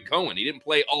at Tariq Cohen. He didn't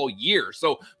play all year.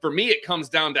 So for me, it comes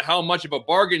down to how much of a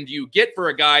bargain do you get for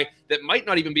a guy that might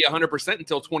not even be 100%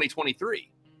 until 2023.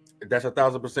 That's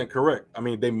 1,000% correct. I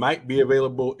mean, they might be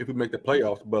available if we make the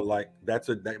playoffs, but like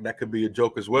that could be a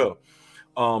joke as well.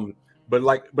 But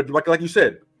like you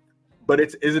said, but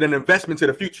is it an investment to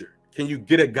the future? Can you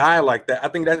get a guy like that? I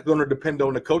think that's going to depend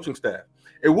on the coaching staff.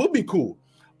 It would be cool.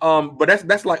 But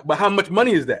but how much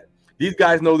money is that? These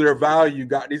guys know their value.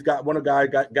 Got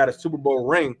a Super Bowl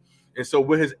ring, and so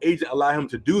will his agent allow him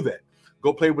to do that?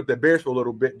 Go play with the Bears for a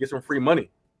little bit, get some free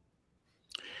money.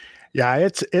 Yeah,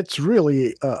 it's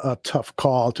really a tough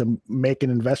call to make an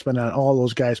investment on all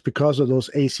those guys because of those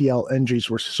ACL injuries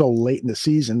were so late in the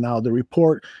season. Now,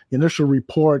 the initial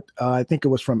report, I think it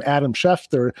was from Adam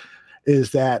Schefter,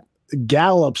 is that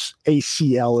Gallup's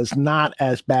ACL is not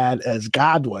as bad as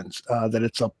Godwin's, that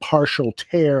it's a partial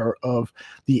tear of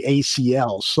the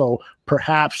ACL. So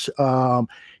perhaps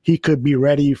he could be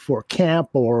ready for camp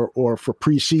or for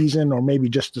preseason or maybe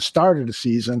just the start of the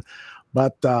season.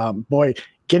 But boy,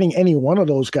 getting any one of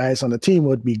those guys on the team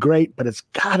would be great, but it's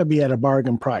got to be at a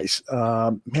bargain price.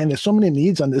 Man, there's so many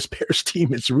needs on this Bears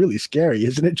team. It's really scary,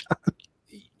 isn't it, John?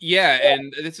 Yeah,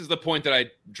 and this is the point that I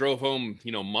drove home,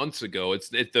 months ago. It's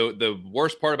the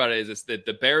worst part about it is that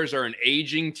the Bears are an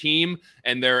aging team,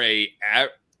 and they're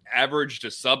average to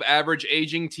sub-average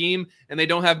aging team, and they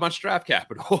don't have much draft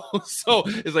capital. So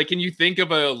it's like, can you think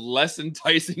of a less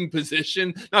enticing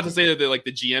position? Not to say that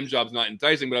the GM job's not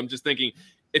enticing, but I'm just thinking,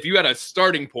 if you had a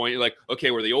starting point, you're like, okay,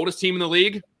 we're the oldest team in the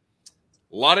league,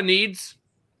 a lot of needs,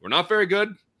 we're not very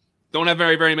good, don't have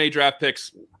very, very many draft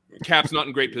picks. Cap's not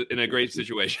in a great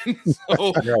situation.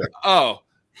 So,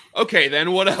 okay,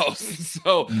 then what else?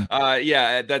 So,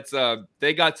 that's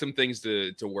they got some things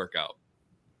to work out.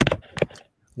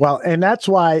 Well, and that's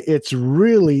why it's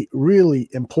really, really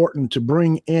important to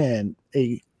bring in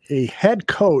a head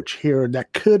coach here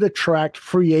that could attract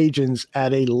free agents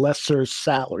at a lesser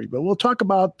salary. But we'll talk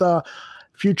about the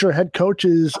future head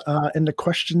coaches in the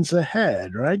questions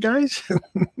ahead, right, guys?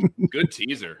 Good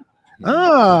teaser.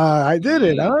 I did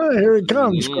it. Here it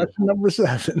comes. Question number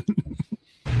 7.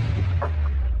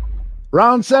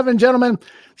 Round 7, gentlemen.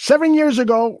 7 years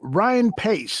ago, Ryan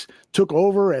Pace took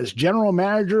over as general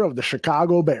manager of the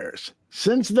Chicago Bears.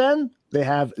 Since then, they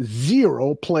have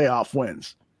 0 playoff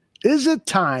wins. Is it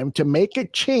time to make a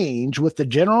change with the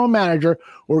general manager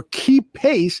or keep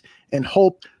Pace and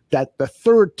hope that the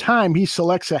third time he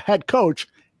selects a head coach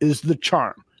is the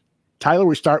charm? Tyler,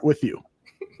 we start with you.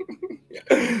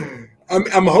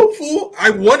 I'm hopeful. I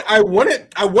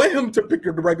want him to pick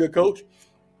the regular coach.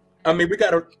 I mean, we got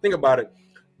to think about it.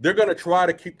 They're going to try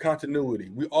to keep continuity.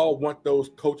 We all want those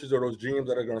coaches or those GMs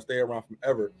that are going to stay around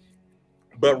forever.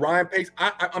 But Ryan Pace,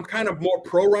 I'm kind of more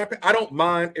pro Ryan Pace. I don't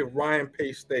mind if Ryan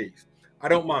Pace stays. I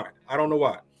don't mind. I don't know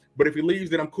why. But if he leaves,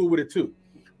 then I'm cool with it too.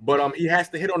 But he has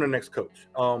to hit on the next coach,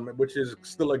 which is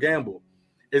still a gamble.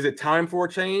 Is it time for a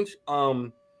change?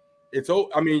 You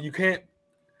can't.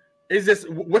 Is this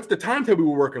what's the timetable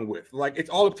we're working with? Like, it's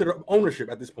all up to the ownership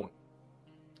at this point.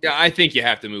 Yeah, I think you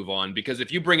have to move on because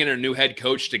if you bring in a new head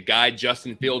coach to guide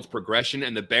Justin Fields' progression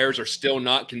and the Bears are still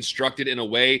not constructed in a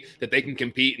way that they can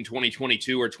compete in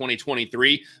 2022 or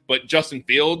 2023, but Justin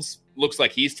Fields looks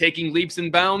like he's taking leaps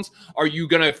and bounds, are you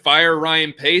going to fire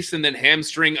Ryan Pace and then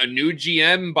hamstring a new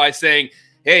GM by saying,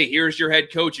 hey, here's your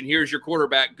head coach and here's your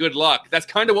quarterback, good luck? That's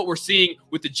kind of what we're seeing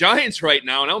with the Giants right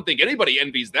now, and I don't think anybody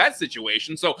envies that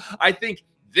situation. So I think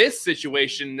this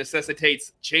situation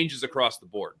necessitates changes across the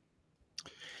board.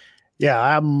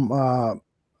 Yeah,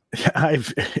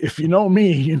 if you know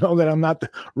me, you know that I'm not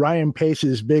Ryan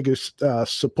Pace's biggest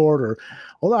supporter.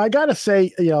 Although I got to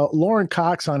say, Lauren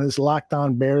Cox on his Locked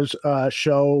On Bears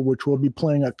show, which we'll be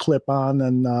playing a clip on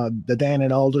the Dan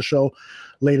and Alda show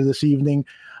later this evening,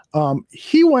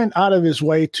 he went out of his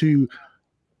way to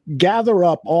gather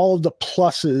up all of the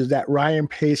pluses that Ryan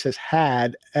Pace has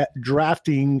had at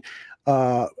drafting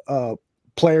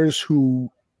players who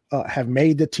have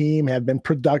made the team, have been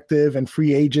productive and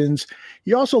free agents.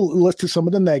 He also listed some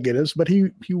of the negatives, but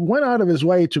he went out of his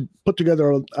way to put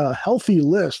together a healthy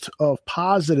list of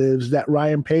positives that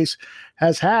Ryan Pace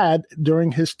has had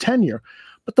during his tenure.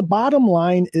 But the bottom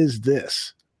line is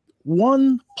this: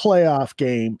 one playoff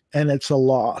game and it's a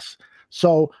loss.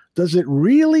 So does it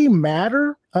really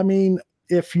matter? I mean,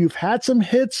 if you've had some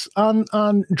hits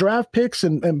on draft picks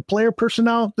and player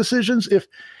personnel decisions, if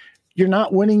you're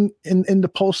not winning in the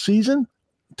postseason,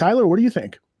 Tyler, what do you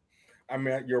think? I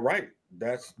mean, you're right.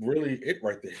 That's really it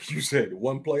right there. You said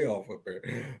one playoff up there.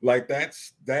 Like that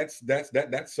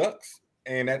sucks.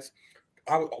 And that's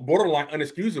borderline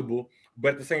unexcusable.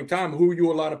 But at the same time, who are you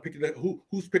allowed to pick?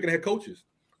 Who's picking the head coaches?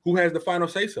 Who has the final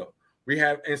say so?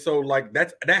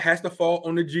 That has to fall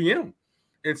on the GM.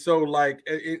 And so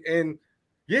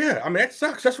yeah, I mean, that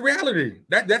sucks. That's reality.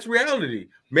 That's reality.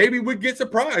 Maybe we get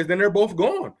surprised and they're both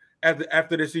gone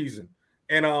after the season.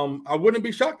 And I wouldn't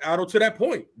be shocked, Otto, to that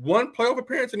point. One playoff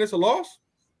appearance and it's a loss.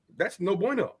 That's no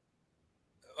bueno.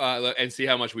 And see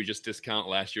how much we just discount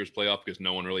last year's playoff because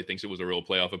no one really thinks it was a real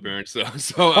playoff appearance.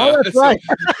 Right.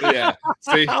 Yeah.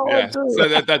 See, yeah. So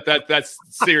that's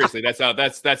seriously that's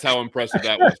how impressive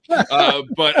that was.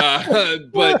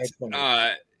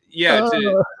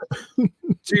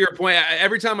 To your point,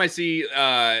 every time I see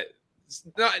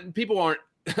people aren't.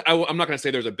 I'm not going to say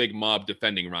there's a big mob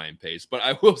defending Ryan Pace, but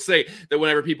I will say that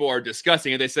whenever people are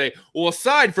discussing it, they say, well,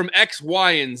 aside from X,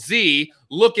 Y, and Z,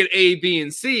 look at A, B,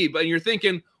 and C. But you're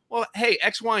thinking, well, hey,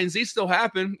 X, Y, and Z still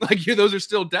happen. Like, those are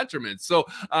still detriments. So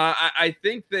I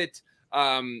think that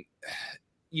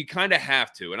you kind of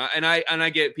have to. And I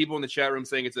get people in the chat room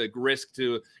saying it's a risk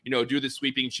to, do the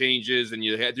sweeping changes and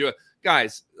you have to do it.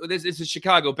 Guys, it's the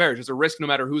Chicago Bears. There's a risk no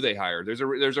matter who they hire. There's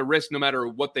a risk no matter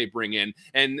what they bring in,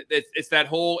 and it's the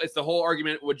whole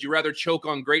argument. Would you rather choke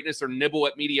on greatness or nibble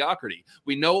at mediocrity?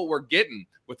 We know what we're getting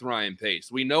with Ryan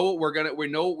Pace. We know what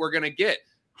we're gonna get.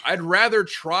 I'd rather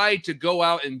try to go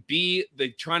out and be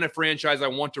the kind of franchise I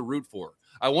want to root for.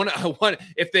 I want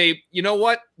if they,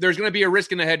 there's going to be a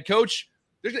risk in the head coach.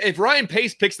 If Ryan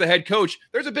Pace picks the head coach,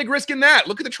 there's a big risk in that.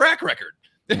 Look at the track record.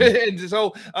 And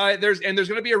so there's going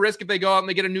to be a risk if they go out and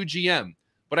they get a new GM.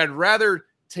 But I'd rather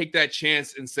take that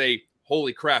chance and say,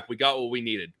 "Holy crap, we got what we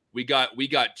needed. We got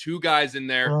two guys in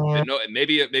there, and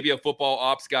maybe a football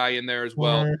ops guy in there as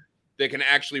well that can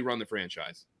actually run the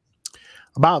franchise."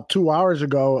 About 2 hours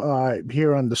ago,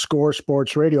 here on the Score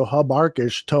Sports Radio, Hub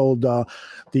Arkush told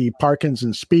the Parkins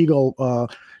and Spiegel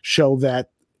show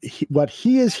that what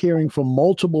he is hearing from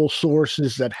multiple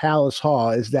sources at Halas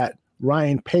Hall is that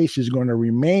Ryan Pace is going to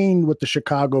remain with the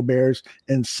Chicago Bears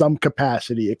in some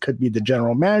capacity. It could be the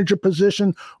general manager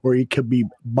position, or he could be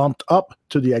bumped up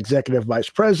to the executive vice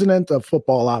president of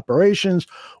football operations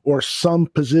or some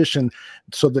position.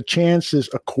 So the chances,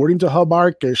 according to Hub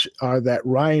Arkush, are that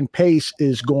Ryan Pace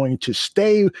is going to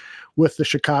stay with the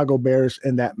Chicago Bears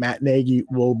and that Matt Nagy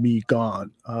will be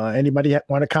gone. Anybody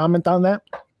want to comment on that?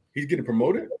 He's getting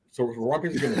promoted? So Ryan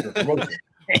Pace is getting promoted.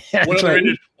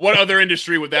 What other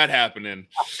industry would that happen in?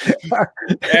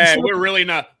 Hey, we're really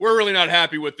not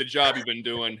happy with the job you've been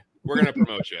doing. We're gonna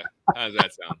promote you. How does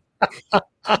that sound?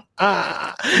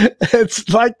 It's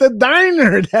like the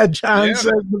diner that John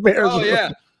said the Bears. Oh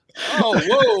yeah. Oh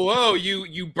whoa!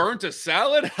 You burnt a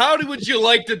salad? How would you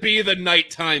like to be the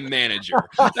nighttime manager?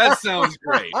 That sounds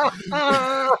great.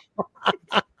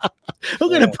 We're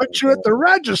gonna put you at the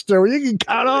register where you can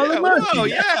count all the money. Oh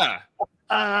yeah.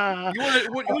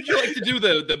 Would you like to do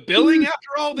the billing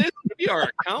after all this? Be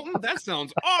our accountant? That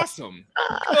sounds awesome.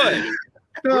 Good.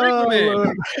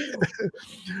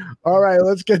 All right,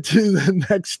 let's get to the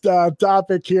next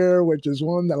topic here, which is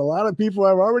one that a lot of people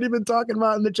have already been talking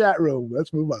about in the chat room.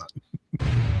 Let's move on.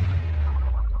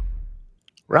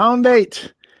 Round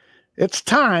 8. It's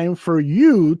time for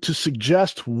you to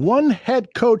suggest one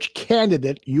head coach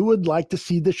candidate you would like to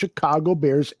see the Chicago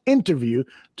Bears interview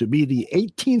to be the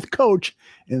 18th coach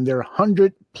in their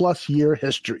 100-plus year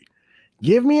history.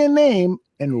 Give me a name,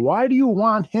 and why do you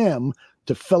want him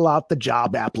to fill out the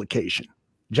job application?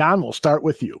 John, we'll start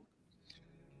with you.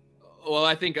 Well,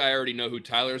 I think I already know who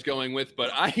Tyler's going with,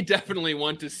 but I definitely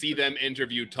want to see them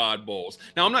interview Todd Bowles.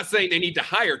 Now, I'm not saying they need to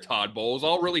hire Todd Bowles.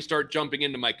 I'll really start jumping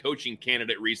into my coaching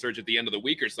candidate research at the end of the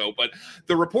week or so. But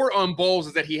the report on Bowles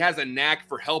is that he has a knack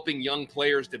for helping young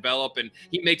players develop, and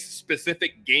he makes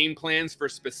specific game plans for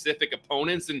specific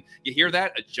opponents. And you hear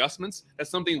that? Adjustments?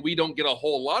 That's something we don't get a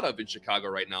whole lot of in Chicago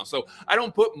right now. So I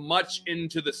don't put much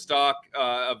into the stock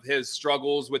of his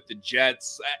struggles with the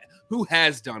Jets. Who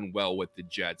has done well with the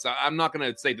Jets? I'm not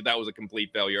going to say that was a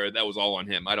complete failure. That was all on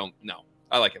him. I don't know.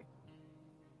 I like him.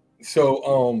 So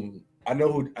I kind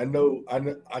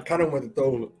of want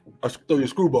to throw your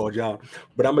screwball, John,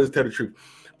 but I'm going to tell the truth.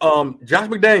 Josh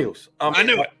McDaniels. I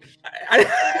knew it.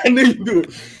 I knew you do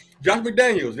it. Josh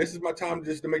McDaniels. This is my time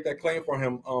just to make that claim for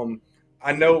him.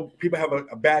 I know people have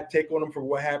a bad take on him for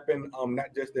what happened,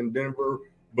 not just in Denver,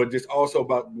 but just also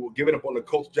about giving up on the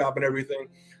coach job and everything.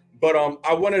 But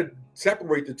I want to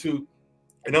separate the two,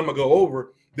 and I'm going to go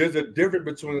over. There's a difference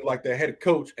between like the head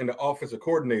coach and the offensive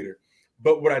coordinator.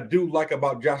 But what I do like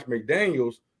about Josh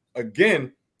McDaniels,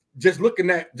 again, just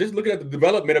looking at the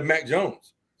development of Mac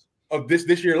Jones of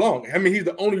this year long. I mean, he's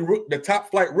the top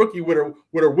flight rookie with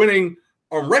a winning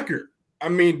record. I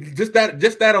mean, just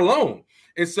that alone.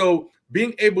 And so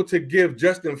being able to give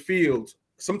Justin Fields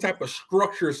some type of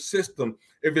structure system,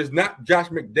 if it's not Josh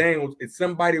McDaniels, it's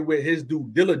somebody with his due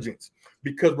diligence.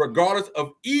 Because regardless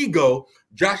of ego,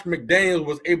 Josh McDaniels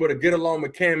was able to get along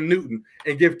with Cam Newton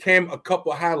and give Cam a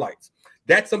couple of highlights.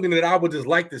 That's something that I would just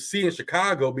like to see in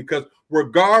Chicago, because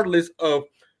regardless of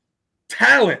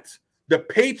talent, the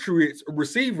Patriots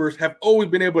receivers have always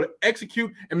been able to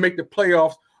execute and make the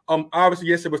playoffs. Obviously,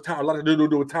 yes, it was a lot to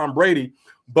do with Tom Brady,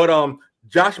 but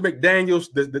Josh McDaniels,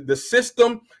 the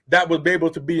system that would be able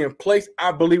to be in place,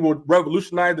 I believe, will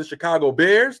revolutionize the Chicago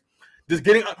Bears.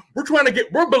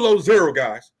 We're below zero,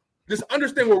 guys. Just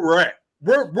understand where we're at.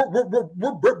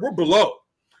 we're below.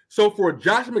 So for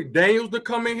Josh McDaniels to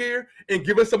come in here and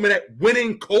give us some of that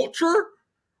winning culture,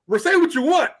 we're saying what you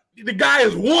want. The guy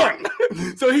has won.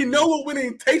 So he knows what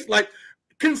winning tastes like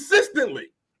consistently,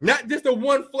 not just a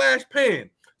one flash pan.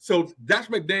 So Josh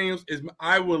McDaniels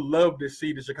I would love to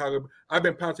see the Chicago. I've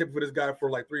been pound taping for this guy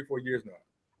for like 3-4 years now.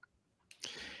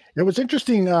 It was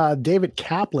interesting. David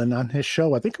Kaplan on his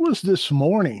show, I think it was this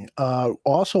morning,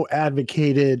 also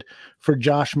advocated for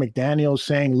Josh McDaniels,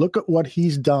 saying, look at what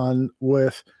he's done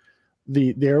with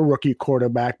their rookie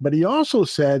quarterback. But he also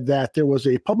said that there was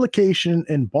a publication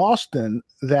in Boston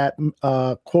that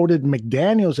quoted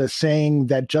McDaniels as saying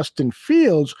that Justin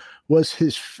Fields was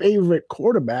his favorite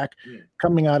quarterback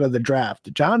coming out of the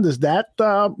draft. John, does that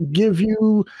give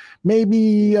you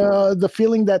maybe the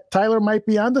feeling that Tyler might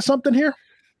be onto something here?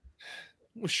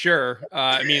 Well, sure.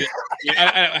 I mean,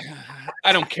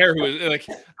 I don't care I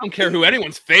don't care who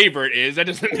anyone's favorite is. That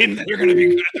doesn't mean that they're going to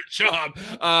be good at their job.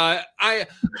 I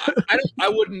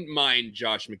wouldn't mind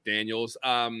Josh McDaniels.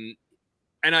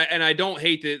 And I don't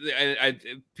hate that.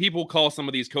 People call some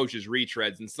of these coaches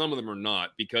retreads, and some of them are not,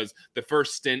 because the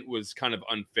first stint was kind of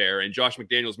unfair. And Josh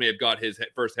McDaniels may have got his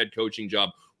first head coaching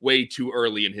job way too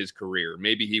early in his career.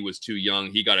 Maybe he was too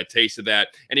young. He got a taste of that,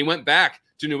 and he went back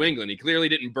to New England. He clearly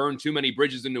didn't burn too many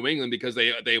bridges in New England, because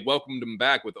they welcomed him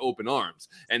back with open arms.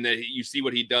 And then you see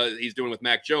what he's doing with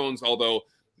Mac Jones, although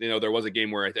there was a game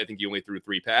where I think he only threw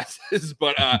 3 passes,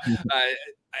 but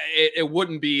it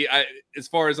wouldn't be, as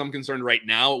far as I'm concerned right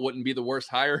now, it wouldn't be the worst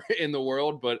hire in the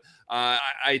world. But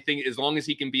I think as long as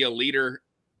he can be a leader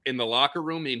in the locker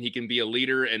room, and he can be a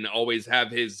leader and always have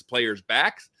his players'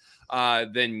 backs,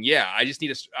 then yeah,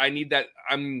 I need that.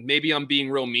 I'm being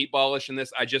real meatballish in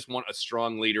this. I just want a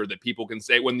strong leader that people can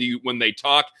say when they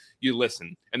talk, you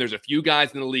listen. And there's a few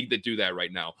guys in the league that do that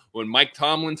right now. When Mike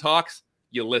Tomlin talks,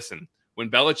 you listen. When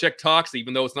Belichick talks,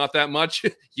 even though it's not that much,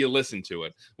 you listen to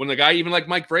it. When the guy, even like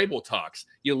Mike Vrabel, talks,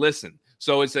 you listen.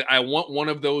 So I want one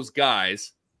of those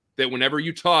guys that whenever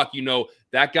you talk,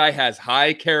 that guy has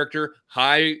high character,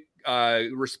 high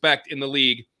respect in the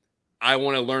league. I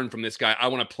want to learn from this guy. I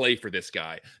want to play for this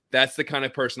guy. That's the kind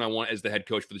of person I want as the head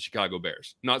coach for the Chicago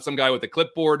Bears. Not some guy with a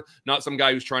clipboard, not some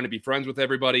guy who's trying to be friends with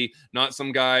everybody, not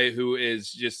some guy who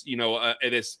is just,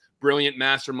 this brilliant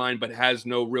mastermind but has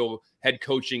no real head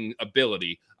coaching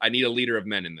ability. I need a leader of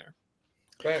men in there.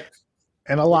 Thanks.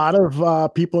 And a lot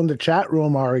of people in the chat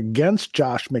room are against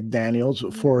Josh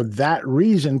McDaniels for that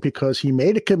reason, because he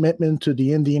made a commitment to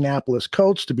the Indianapolis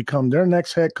Colts to become their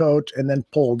next head coach and then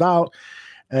pulled out.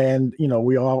 And,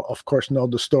 we all, of course, know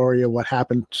the story of what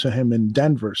happened to him in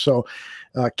Denver. So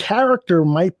character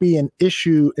might be an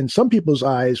issue in some people's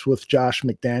eyes with Josh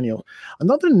McDaniel.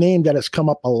 Another name that has come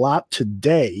up a lot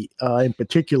today in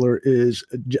particular is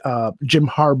Jim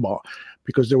Harbaugh,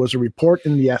 because there was a report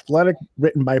in The Athletic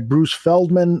written by Bruce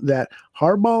Feldman that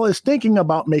Harbaugh is thinking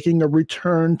about making a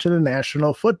return to the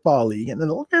National Football League. And in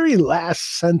the very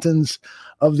last sentence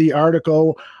of the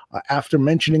article, after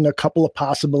mentioning a couple of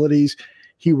possibilities,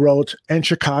 he wrote, and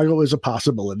Chicago is a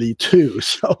possibility too.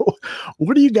 So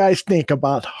what do you guys think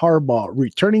about Harbaugh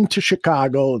returning to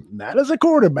Chicago, not as a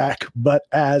quarterback, but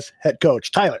as head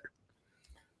coach? Tyler.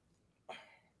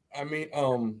 I mean,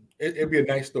 it'd be a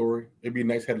nice story. It'd be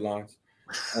nice headlines.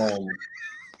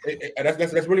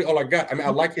 That's really all I got. I mean, I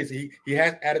like he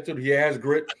has attitude. He has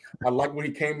grit. I like what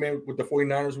he came in with the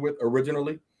 49ers with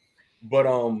originally, but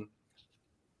I'm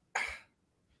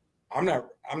not,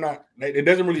 it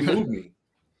doesn't really move me.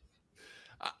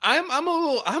 I'm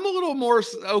a little more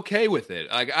okay with it.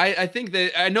 Like I think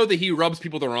that I know that he rubs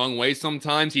people the wrong way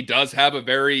sometimes. He does have a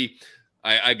very,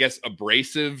 I guess,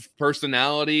 abrasive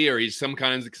personality, or he's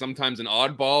sometimes an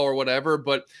oddball or whatever.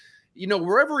 But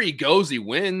wherever he goes, he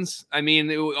wins. I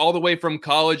mean, all the way from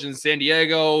college in San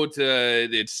Diego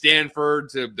to Stanford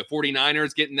to the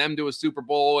 49ers, getting them to a Super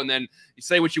Bowl. And then you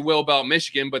say what you will about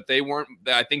Michigan, but they weren't.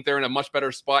 I think they're in a much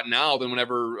better spot now than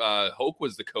whenever Hoke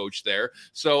was the coach there.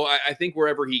 So I think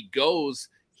wherever he goes,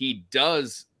 he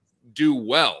does do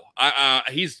well.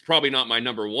 He's probably not my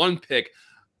number one pick.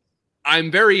 I'm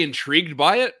very intrigued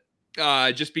by it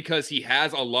just because he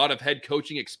has a lot of head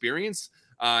coaching experience.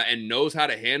 And knows how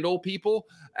to handle people,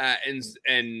 but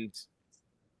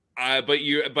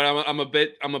I'm a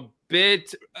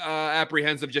bit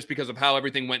apprehensive just because of how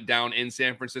everything went down in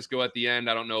San Francisco at the end.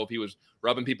 I don't know if he was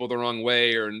rubbing people the wrong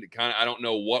way or I don't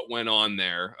know what went on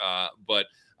there, but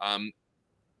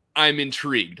I'm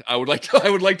intrigued. I would like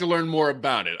to learn more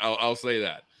about it. I'll say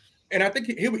that. And I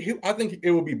think I think it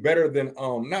would be better than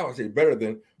now I say better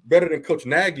than Coach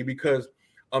Nagy, because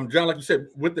John, like you said,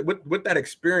 with that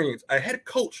experience, a head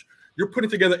coach, you're putting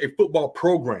together a football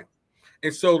program.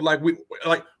 And so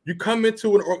you come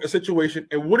into a situation,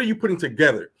 and what are you putting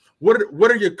together?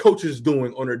 What are your coaches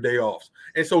doing on their day offs?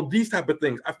 And so these type of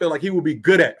things, I feel like he will be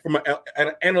good at from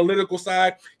an analytical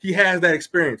side. He has that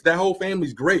experience. That whole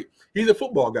family's great. He's a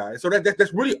football guy, so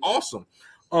that's really awesome.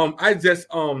 I just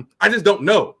don't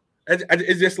know.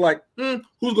 It's just like who's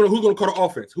gonna call the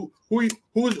offense?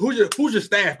 Who's your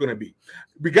staff gonna be?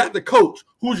 We got the coach.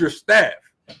 Who's your staff?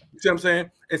 You see what I'm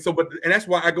saying? And that's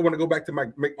why I want to go back to my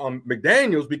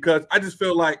McDaniels, because I just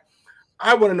feel like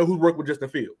I want to know who's worked with Justin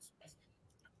Fields.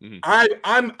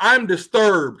 Mm-hmm. I'm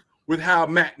disturbed with how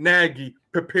Matt Nagy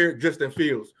prepared Justin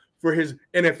Fields for his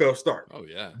NFL start. Oh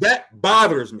yeah, that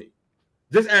bothers me.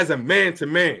 Just as a man to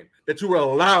man, that you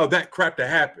will allow that crap to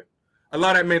happen,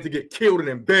 allow that man to get killed and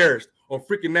embarrassed on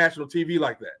freaking national TV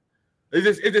like that.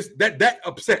 It just that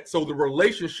upsets. So the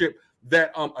relationship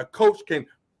that a coach can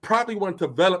probably want to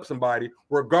develop somebody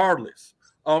regardless,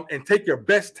 and take your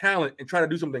best talent and try to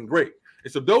do something great.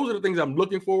 And so those are the things I'm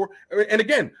looking for. And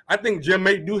again, I think Jim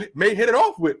may hit it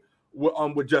off with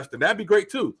Justin. That'd be great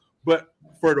too. But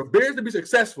for the Bears to be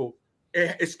successful,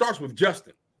 it starts with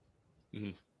Justin.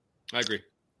 Mm-hmm. I agree.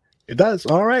 It does.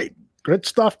 All right. Good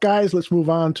stuff, guys. Let's move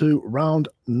on to round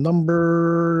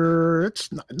number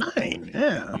 9.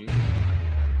 Yeah. Mm-hmm.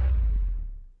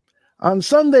 On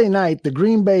Sunday night, the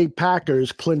Green Bay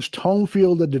Packers clinched home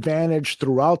field advantage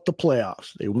throughout the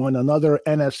playoffs. They won another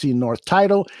NFC North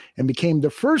title and became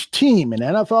the first team in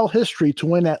NFL history to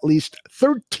win at least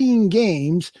 13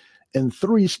 games in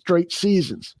 3 straight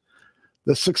seasons.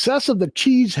 The success of the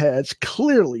Cheeseheads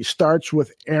clearly starts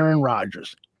with Aaron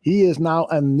Rodgers. He is now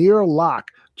a near lock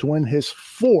to win his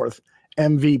 4th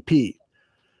MVP.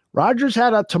 Rodgers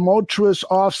had a tumultuous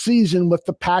offseason with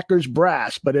the Packers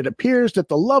brass, but it appears that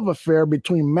the love affair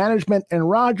between management and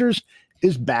Rodgers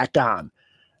is back on.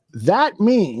 That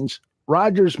means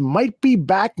Rodgers might be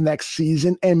back next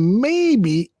season and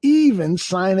maybe even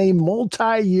sign a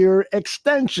multi-year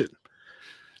extension.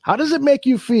 How does it make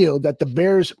you feel that the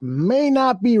Bears may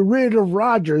not be rid of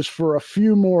Rodgers for a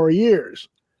few more years?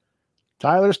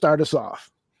 Tyler, start us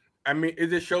off. I mean, it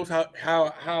just shows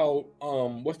how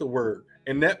what's the word?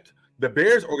 Inept the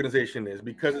Bears organization is,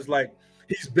 because it's like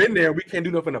he's been there, we can't do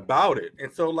nothing about it.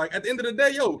 And so, like, at the end of the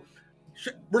day,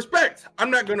 respect. I'm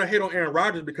not gonna hate on Aaron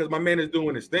Rodgers because my man is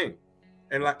doing his thing,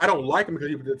 and like I don't like him because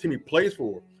he's the team he plays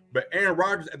for. But Aaron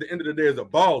Rodgers, at the end of the day, is a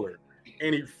baller,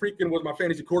 and he freaking was my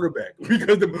fantasy quarterback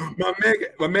because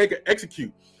my man can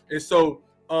execute. And so,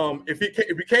 if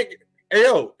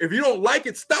you don't like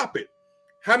it, stop it.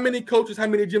 How many coaches, how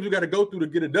many gyms we got to go through to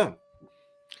get it done?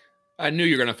 I knew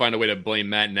you were going to find a way to blame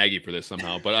Matt Nagy for this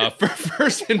somehow. But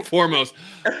first and foremost,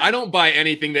 I don't buy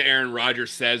anything that Aaron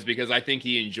Rodgers says because I think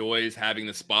he enjoys having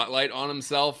the spotlight on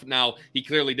himself. Now, he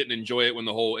clearly didn't enjoy it when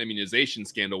the whole immunization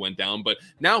scandal went down, but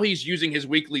now he's using his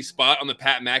weekly spot on the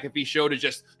Pat McAfee show to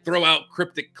just throw out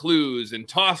cryptic clues and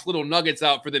toss little nuggets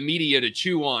out for the media to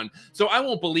chew on. So I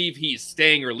won't believe he's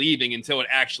staying or leaving until it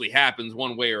actually happens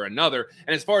one way or another.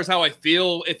 And as far as how I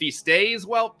feel if he stays,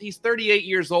 well, he's 38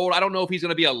 years old. I don't know if he's going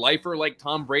to be a lifer like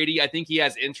Tom Brady. I think he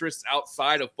has interests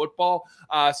outside of football.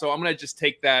 So I'm going to just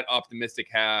take that optimistic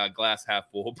glass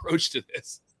half full approach to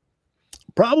this.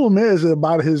 Problem is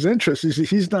about his interests.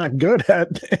 He's not good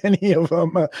at any of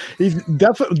them. He's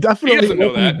definitely. He doesn't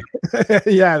know that.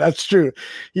 Yeah, that's true.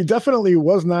 He definitely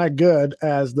was not good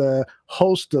as the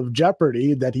host of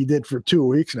Jeopardy that he did for 2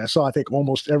 weeks. And I think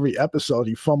almost every episode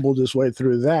he fumbled his way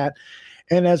through that.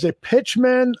 And as a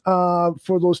pitchman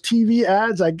for those TV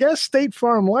ads, I guess State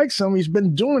Farm likes him. He's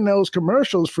been doing those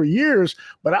commercials for years,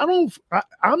 but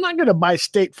I'm not going to buy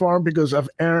State Farm because of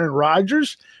Aaron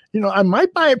Rodgers. I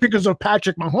might buy it because of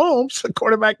Patrick Mahomes, a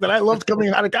quarterback that I loved coming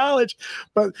out of college.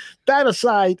 But that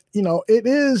aside, it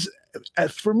is,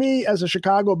 for me as a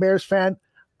Chicago Bears fan,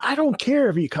 I don't care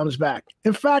if he comes back.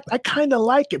 In fact, I kind of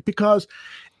like it because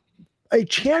a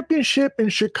championship in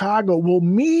Chicago will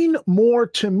mean more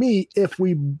to me if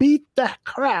we beat the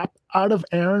crap out of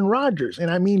Aaron Rodgers.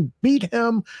 And I mean, beat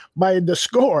him by the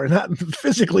score, not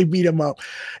physically beat him up.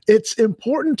 It's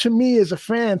important to me as a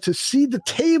fan to see the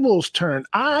tables turn.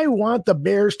 I want the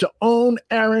Bears to own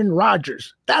Aaron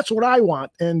Rodgers. That's what I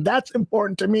want. And that's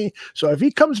important to me. So if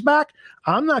he comes back,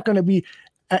 I'm not going to be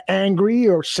angry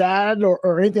or sad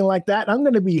or anything like that. I'm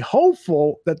going to be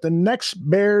hopeful that the next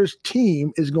Bears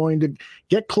team is going to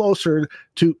get closer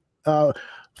to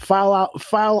fill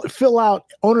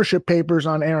out ownership papers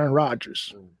on Aaron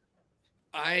Rodgers.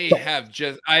 I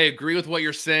agree with what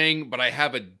you're saying, but I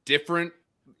have a different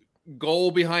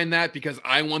goal behind that because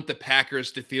I want the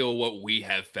Packers to feel what we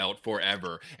have felt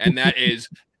forever. And that is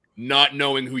not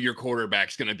knowing who your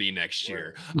quarterback's going to be next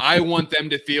year. I want them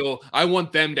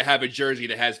to have a jersey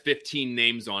that has 15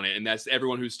 names on it, and that's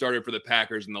everyone who started for the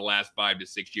Packers in the last 5 to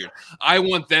 6 years. I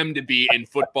want them to be in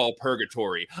football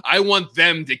purgatory. I want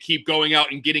them to keep going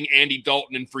out and getting Andy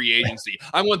Dalton in free agency.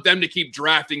 I want them to keep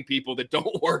drafting people that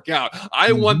don't work out.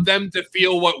 I want them to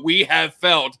feel what we have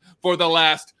felt for the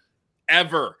last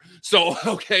ever. So,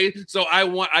 okay. So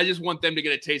I just want them to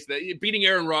get a taste of that. Beating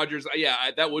Aaron Rodgers,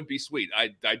 that would be sweet.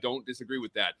 I don't disagree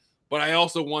with that. But I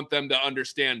also want them to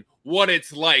understand what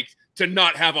it's like to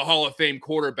not have a Hall of Fame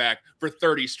quarterback for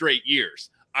 30 straight years.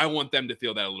 I want them to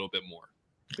feel that a little bit more.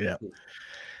 Yeah.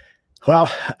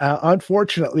 Well,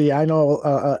 unfortunately, I know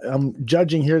I'm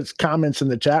judging his comments in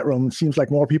the chat room. It seems like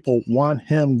more people want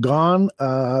him gone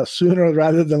sooner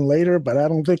rather than later, but I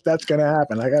don't think that's going to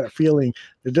happen. I got a feeling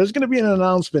that there's going to be an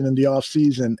announcement in the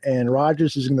offseason, and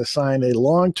Rodgers is going to sign a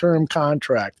long-term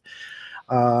contract.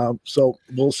 So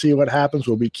we'll see what happens.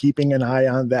 We'll be keeping an eye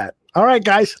on that. All right,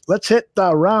 guys, let's hit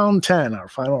round 10, our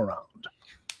final round.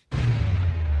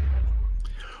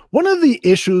 One of the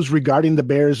issues regarding the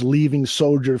Bears leaving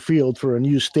Soldier Field for a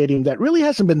new stadium that really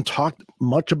hasn't been talked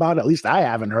much about, at least I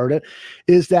haven't heard it,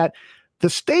 is that the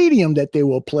stadium that they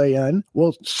will play in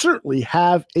will certainly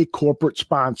have a corporate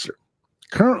sponsor.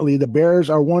 Currently, the Bears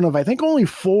are one of, I think, only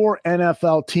 4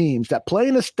 NFL teams that play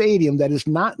in a stadium that is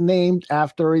not named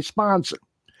after a sponsor.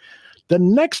 The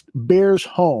next Bears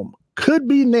home could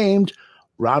be named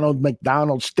Ronald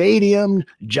McDonald Stadium,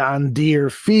 John Deere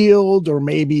Field, or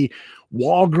maybe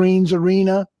Walgreens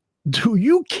Arena. Do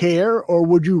you care, or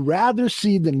would you rather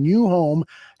see the new home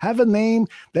have a name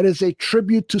that is a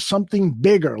tribute to something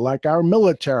bigger, like our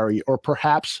military or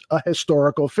perhaps a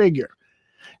historical figure?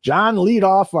 John, lead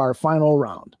off our final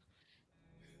round.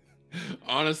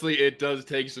 Honestly, it does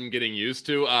take some getting used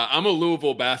to. I'm a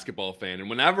Louisville basketball fan, and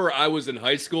whenever I was in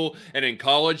high school and in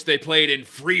college, they played in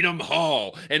Freedom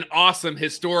Hall, an awesome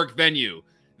historic venue.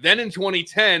 Then in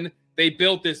 2010, they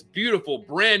built this beautiful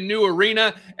brand new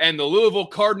arena, and the Louisville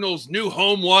Cardinals' new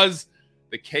home was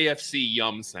the KFC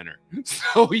Yum Center.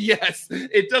 So yes,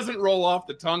 it doesn't roll off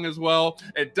the tongue as well.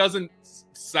 It doesn't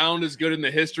sound as good in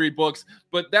the history books,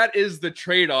 but that is the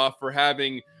trade-off for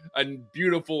having a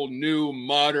beautiful, new,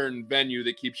 modern venue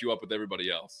that keeps you up with everybody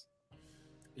else.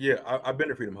 Yeah, I've been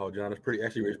to Freedom Hall, John. It's pretty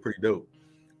dope.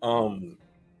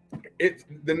 It's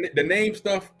the name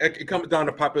stuff. It comes down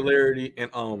to popularity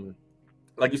and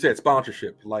like you said,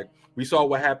 sponsorship. Like we saw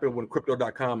what happened when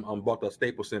Crypto.com bought the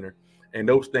Staples Center, and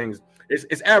those things.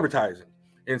 It's advertising,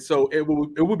 and so it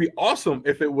would be awesome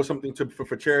if it was something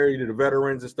for charity to the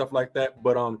veterans and stuff like that.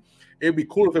 But it'd be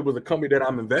cool if it was a company that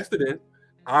I'm invested in.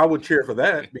 I would cheer for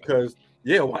that because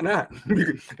why not?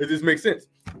 It just makes sense.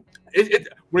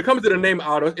 When it comes to the name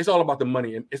out, it's all about the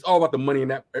money, and it's all about the money in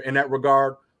that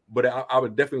regard. But I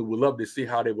would love to see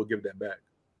how they will give that back.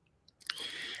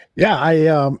 Yeah,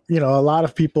 a lot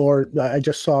of people are. I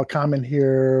just saw a comment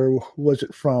here. Was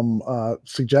it from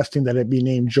suggesting that it be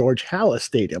named George Halas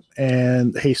Stadium?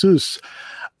 And Jesus,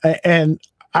 and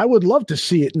I would love to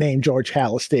see it named George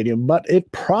Halas Stadium, but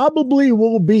it probably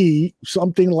will be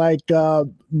something like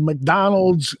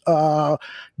McDonald's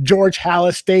George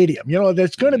Halas Stadium.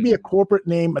 There's going to be a corporate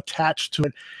name attached to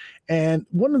it. And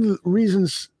one of the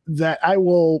reasons that I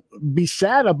will be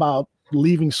sad about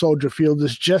leaving Soldier Field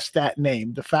is just that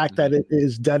name, the fact that it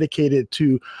is dedicated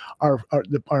to our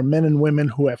men and women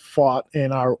who have fought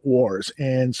in our wars.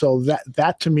 And so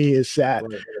that to me is sad.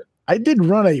 Right. I did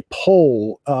run a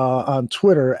poll on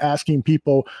Twitter asking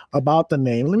people about the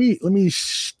name. Let me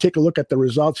take a look at the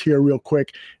results here real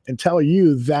quick and tell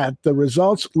you that the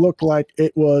results look like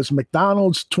it was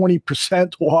McDonald's 20%,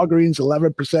 Walgreens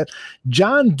 11%,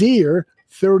 John Deere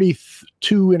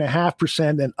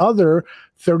 32.5%, and other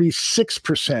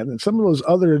 36%. And some of those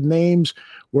other names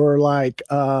were like,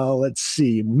 let's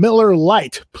see, Miller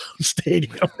Lite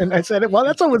Stadium. And I said, well,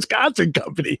 that's a Wisconsin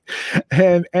company.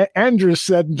 And Andrew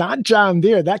said, not John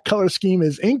Deere. That color scheme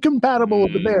is incompatible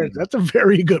with the Bears. That's a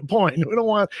very good point. We don't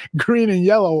want green and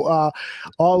yellow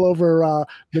all over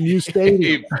the new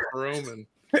stadium. Abe Froman.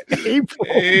 Abe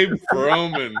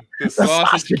Froman, the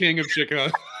sausage king of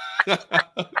Chicago.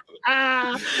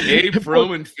 Abe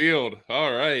Froman Field.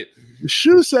 All right.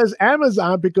 Shu says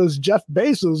Amazon because Jeff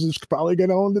Bezos is probably going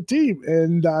to own the team.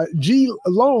 And G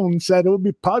Lone said it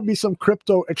would probably be some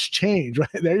crypto exchange. Right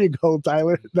there you go,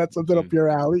 Tyler. That's something up your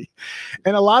alley.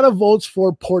 And a lot of votes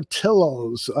for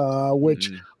Portillo's,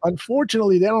 which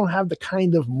unfortunately they don't have the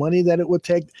kind of money that it would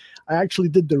take. I actually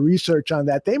did the research on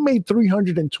that. They made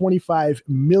 $325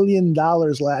 million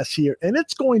last year, and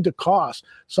it's going to cost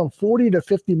some $40 to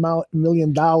 $50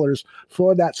 million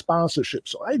for that sponsorship.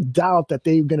 So I doubt that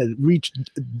they're going to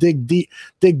dig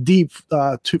deep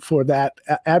for that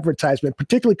advertisement,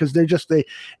 particularly because they're just a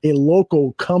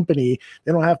local company.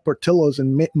 They don't have Portillo's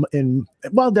in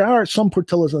well, there are some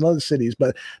Portillo's in other cities,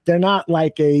 but they're not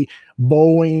like a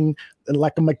Boeing,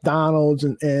 like a McDonald's,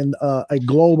 and a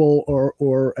global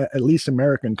or at least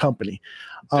American company.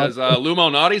 Does Lou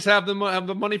Malnati's have the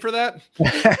money for that?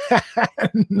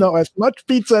 No, as much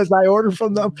pizza as I order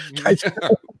from them, I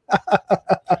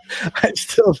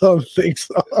still don't think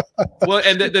so. Well,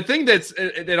 and the thing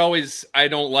that always I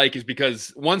don't like is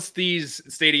because once these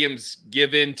stadiums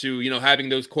give in to, having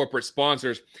those corporate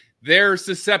sponsors, they're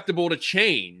susceptible to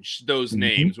change those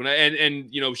names.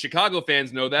 And Chicago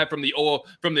fans know that from the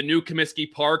new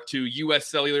Comiskey Park to U.S.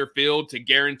 Cellular Field to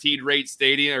Guaranteed Rate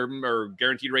Stadium or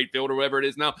Guaranteed Rate Field or whatever it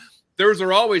is now. Those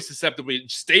are always susceptible.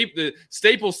 The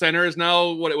Staples Center is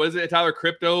now what is it? Tyler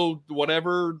Crypto,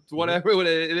 whatever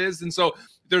it is. And so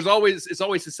it's always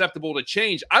susceptible to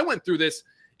change. I went through this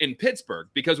in Pittsburgh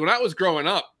because when I was growing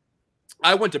up,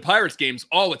 I went to Pirates games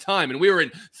all the time, and we were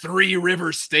in Three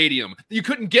Rivers Stadium. You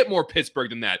couldn't get more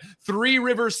Pittsburgh than that. Three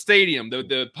Rivers Stadium.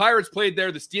 The Pirates played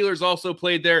there. The Steelers also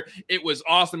played there. It was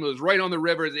awesome. It was right on the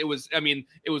rivers. It was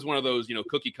one of those,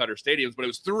 cookie cutter stadiums, but it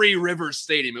was Three Rivers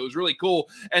Stadium. It was really cool.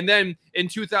 And then in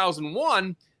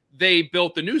 2001, they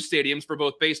built the new stadiums for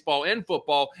both baseball and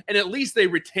football, and at least they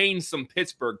retained some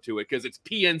Pittsburgh to it because it's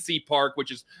PNC Park, which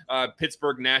is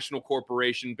Pittsburgh National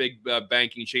Corporation, big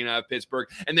banking chain out of Pittsburgh,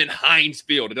 and then Heinz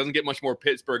Field. It doesn't get much more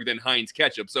Pittsburgh than Heinz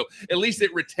Ketchup. So at least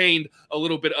it retained a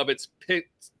little bit of its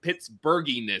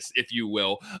Pittsburghiness, if you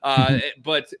will.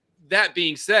 But that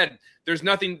being said, there's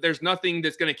nothing that's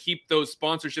going to keep those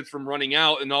sponsorships from running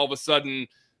out, and all of a sudden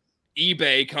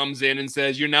eBay comes in and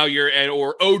says you're at,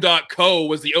 or O.co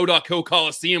was the O.co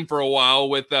Coliseum for a while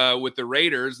with the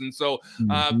Raiders. And so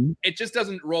it just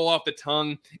doesn't roll off the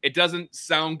tongue. It doesn't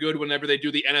sound good whenever they do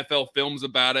the NFL films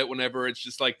about it, whenever it's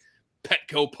just like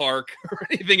Petco Park or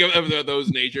anything of those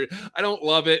nature. I don't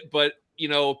love it, but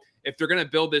if they're going to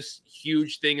build this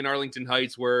huge thing in Arlington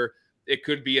Heights where it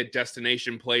could be a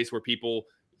destination place where people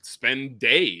spend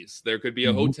days, there could be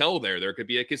a hotel there could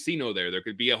be a casino there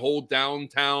could be a whole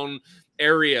downtown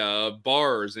area of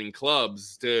bars and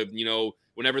clubs to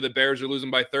whenever the Bears are losing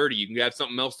by 30, you can have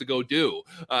something else to go do.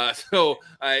 I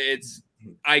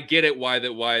get it why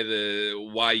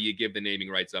you give the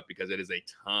naming rights up, because it is a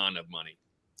ton of money.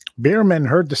 Bierman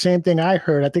heard the same thing I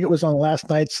heard. I think it was on last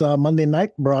night's Monday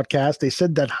night broadcast. They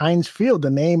said that Heinz Field,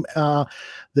 the name,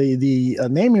 the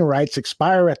naming rights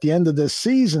expire at the end of this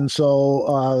season.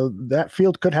 So that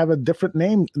field could have a different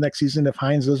name next season if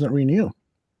Heinz doesn't renew.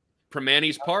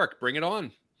 Primanti's Park, bring it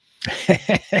on.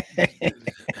 I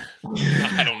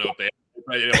don't know if they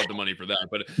don't have the money for that,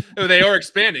 but they are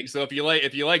expanding. So if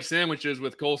you like sandwiches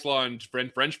with coleslaw and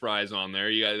French fries on there,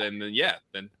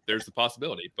 then there's the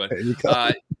possibility. But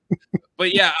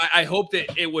but yeah, I hope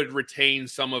that it would retain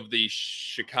some of the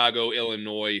Chicago,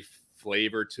 Illinois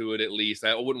flavor to it at least.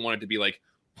 I wouldn't want it to be like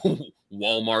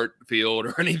Walmart Field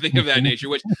or anything of that nature.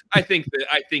 Which I think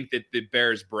that the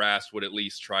Bears brass would at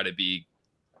least try to be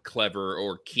clever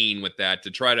or keen with that, to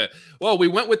try to, well, we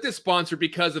went with this sponsor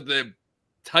because of the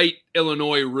tight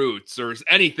Illinois roots or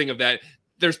anything of that.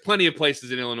 There's plenty of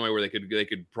places in Illinois where they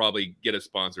could probably get a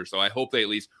sponsor. So I hope they at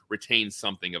least retain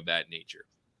something of that nature.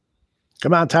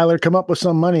 Come on, Tyler, come up with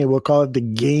some money. We'll call it the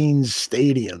Gaines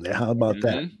Stadium. How about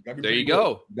that? There you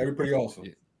go. That'd be pretty awesome.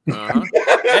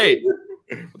 Hey,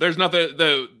 there's nothing.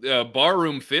 The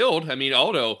barroom field. I mean,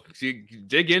 Aldo, you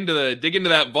dig into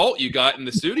that vault you got in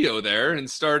the studio there and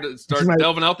start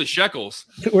delving out the shekels.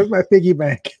 Where's my piggy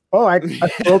bank? Oh, I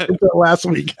broke into it last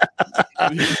week.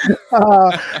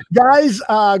 Guys,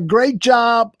 great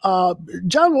job.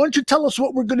 John, why don't you tell us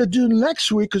what we're going to do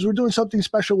next week, because we're doing something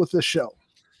special with this show.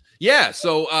 Yeah,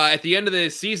 so at the end of the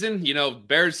season,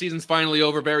 Bears season's finally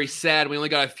over. Very sad. We only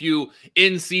got a few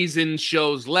in-season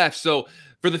shows left. So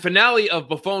for the finale of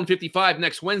Buffon 55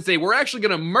 next Wednesday, we're actually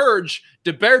going to merge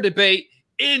the Bear Debate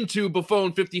into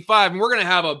Buffon 55, and we're going to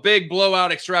have a big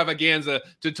blowout extravaganza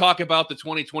to talk about the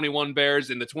 2021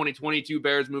 Bears and the 2022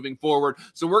 Bears moving forward.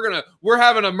 So we're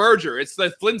having a merger. It's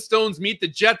the Flintstones meet the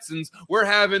Jetsons. We're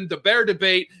having the Bear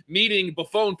Debate meeting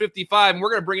Buffon 55, and we're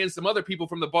going to bring in some other people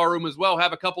from the barroom as well,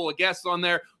 have a couple of guests on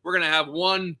there. We're going to have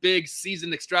one big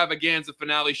season extravaganza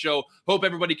finale show. Hope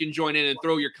everybody can join in and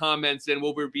throw your comments in.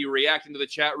 We'll be reacting to the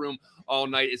chat room all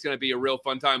night. It's going to be a real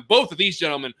fun time. Both of these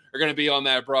gentlemen are going to be on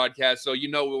that broadcast, so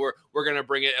we're going to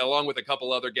bring it along with a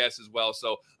couple other guests as well.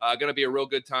 So going to be a real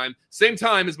good time. Same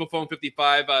time as Buffon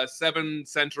 55, 7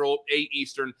 Central, 8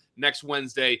 Eastern next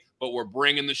Wednesday, but we're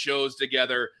bringing the shows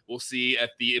together. We'll see if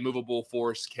the immovable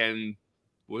force can –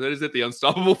 what is it? The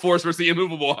unstoppable force versus the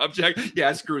immovable object. Yeah,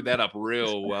 I screwed that up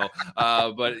real well.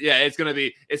 But yeah, it's gonna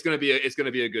be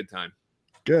a good time.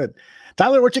 Good,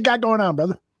 Tyler. What you got going on,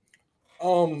 brother?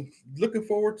 Looking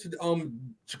forward to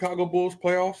Chicago Bulls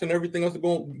playoffs and everything else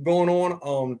going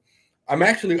on. I'm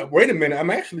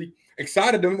actually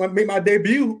excited to make my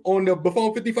debut on the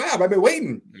Buffon 55. I've been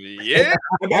waiting. Yeah,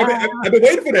 I've been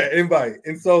waiting for that invite,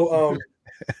 and so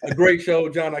a great show,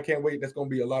 John. I can't wait. That's gonna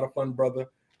be a lot of fun, brother.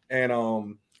 And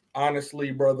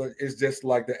honestly, brother, it's just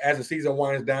like as the season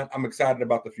winds down, I'm excited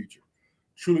about the future.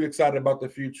 Truly excited about the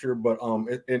future. But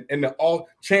all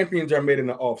champions are made in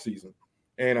the off season.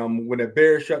 And when the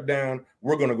Bears shut down,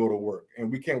 we're gonna go to work,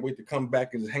 and we can't wait to come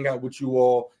back and just hang out with you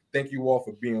all. Thank you all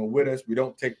for being with us. We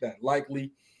don't take that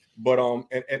lightly. But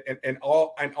in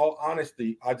all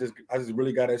honesty, I just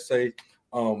really gotta say,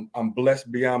 I'm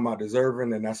blessed beyond my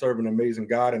deserving, and I serve an amazing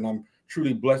God, and I'm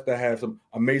truly blessed to have some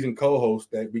amazing co-hosts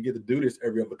that we get to do this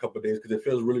every other couple of days, because it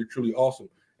feels really, truly awesome.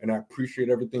 And I appreciate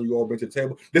everything you all bring to the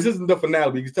table. This isn't the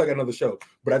finale. We can still got another show,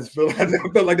 but I just feel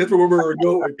like that's where we're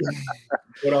going.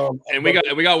 But, and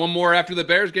we got one more after the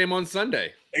Bears game on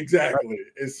Sunday. Exactly.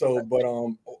 And so, but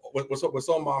what's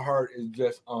on my heart is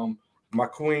just my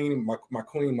queen,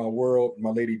 my world,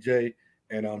 my Lady J,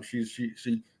 and she's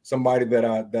somebody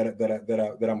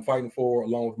that I'm fighting for,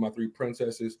 along with my 3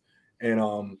 princesses,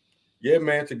 and yeah,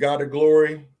 man, to God the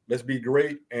glory. Let's be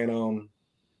great and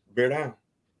bear down.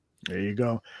 There you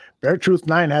go. Bear Truth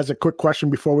 9 has a quick question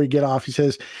before we get off. He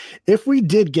says, if we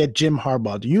did get Jim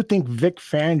Harbaugh, do you think Vic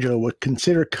Fangio would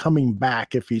consider coming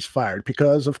back if he's fired?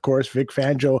 Because, of course, Vic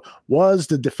Fangio was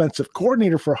the defensive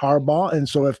coordinator for Harbaugh. And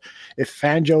so if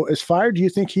Fangio is fired, do you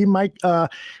think he might do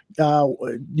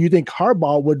you think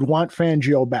Harbaugh would want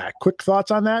Fangio back? Quick thoughts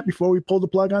on that before we pull the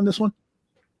plug on this one?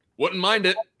 Wouldn't mind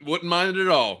it at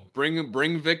all.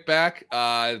 Bring Vic back.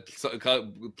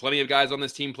 Plenty of guys on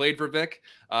this team played for Vic.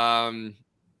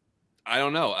 I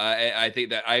don't know. I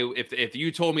think that if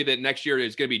you told me that next year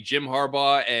it's going to be Jim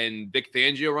Harbaugh and Vic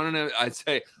Fangio running it, I'd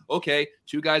say, okay,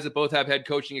 2 guys that both have head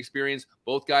coaching experience.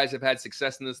 Both guys have had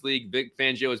success in this league. Vic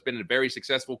Fangio has been a very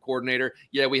successful coordinator.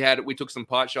 Yeah, we took some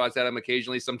pot shots at him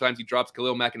occasionally. Sometimes he drops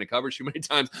Khalil Mack in the coverage too many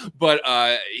times, but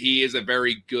he is a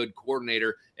very good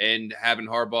coordinator. And having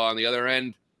Harbaugh on the other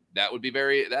end, that would be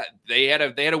they had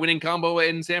a winning combo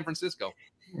in San Francisco.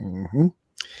 Mm-hmm.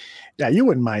 Yeah, you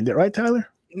wouldn't mind it, right, Tyler?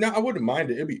 No, I wouldn't mind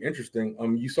it. It'd be interesting.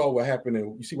 You see what happened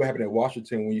in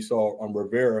Washington when you saw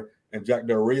Rivera and Jack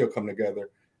Del Rio come together,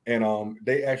 and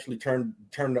they actually turned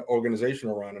the organization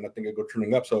around, and I think it'll go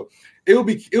turning up. So it'll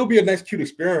be a nice, cute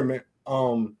experiment.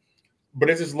 But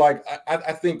it's just like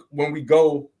I think when we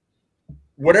go,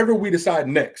 whatever we decide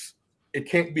next, it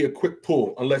can't be a quick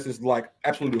pull unless it's like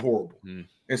absolutely horrible.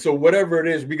 And so whatever it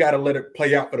is, we got to let it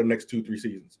play out for the next 2-3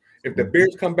 seasons. If the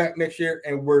Bears come back next year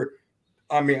and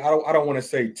I don't want to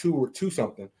say 2 or 2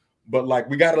 something, but like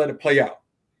we got to let it play out.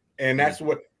 And that's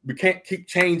what we can't keep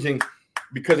changing,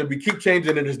 because if we keep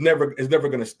changing it, it's never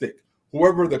going to stick.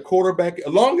 Whoever the quarterback,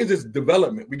 as long as it's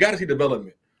development, we got to see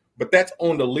development. But that's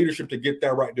on the leadership to get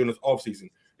that right during this offseason.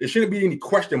 There shouldn't be any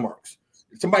question marks.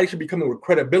 Somebody should be coming with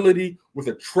credibility, with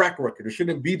a track record. It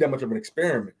shouldn't be that much of an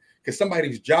experiment, because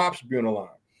somebody's job should be on the line.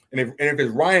 And if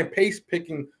it's Ryan Pace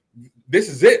picking, this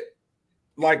is it.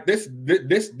 Like this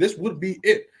would be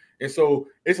it. And so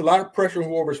it's a lot of pressure on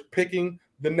whoever's picking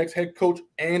the next head coach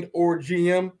and or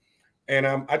GM. And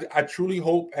I truly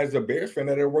hope, as a Bears fan,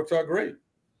 that it works out great.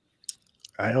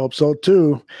 I hope so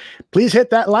too. Please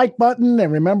hit that like button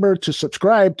and remember to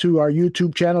subscribe to our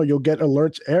YouTube channel. You'll get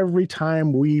alerts every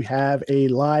time we have a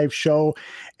live show.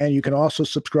 And you can also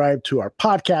subscribe to our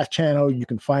podcast channel. You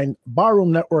can find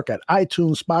Barroom Network at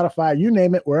iTunes, Spotify, you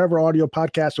name it, wherever audio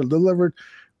podcasts are delivered.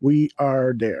 We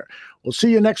are there. We'll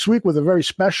see you next week with a very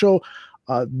special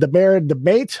The Bear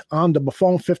debate on the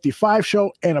Buffon 55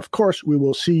 show. And of course, we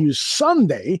will see you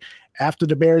Sunday after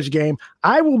the Bears game.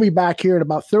 I will be back here in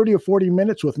about 30 or 40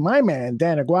 minutes with my man,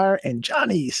 Dan Aguirre, and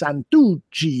Johnny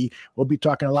Santucci. We'll be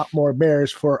talking a lot more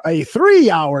Bears for a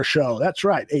 3-hour show. That's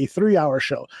right, a 3-hour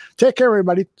show. Take care,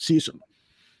 everybody. See you soon.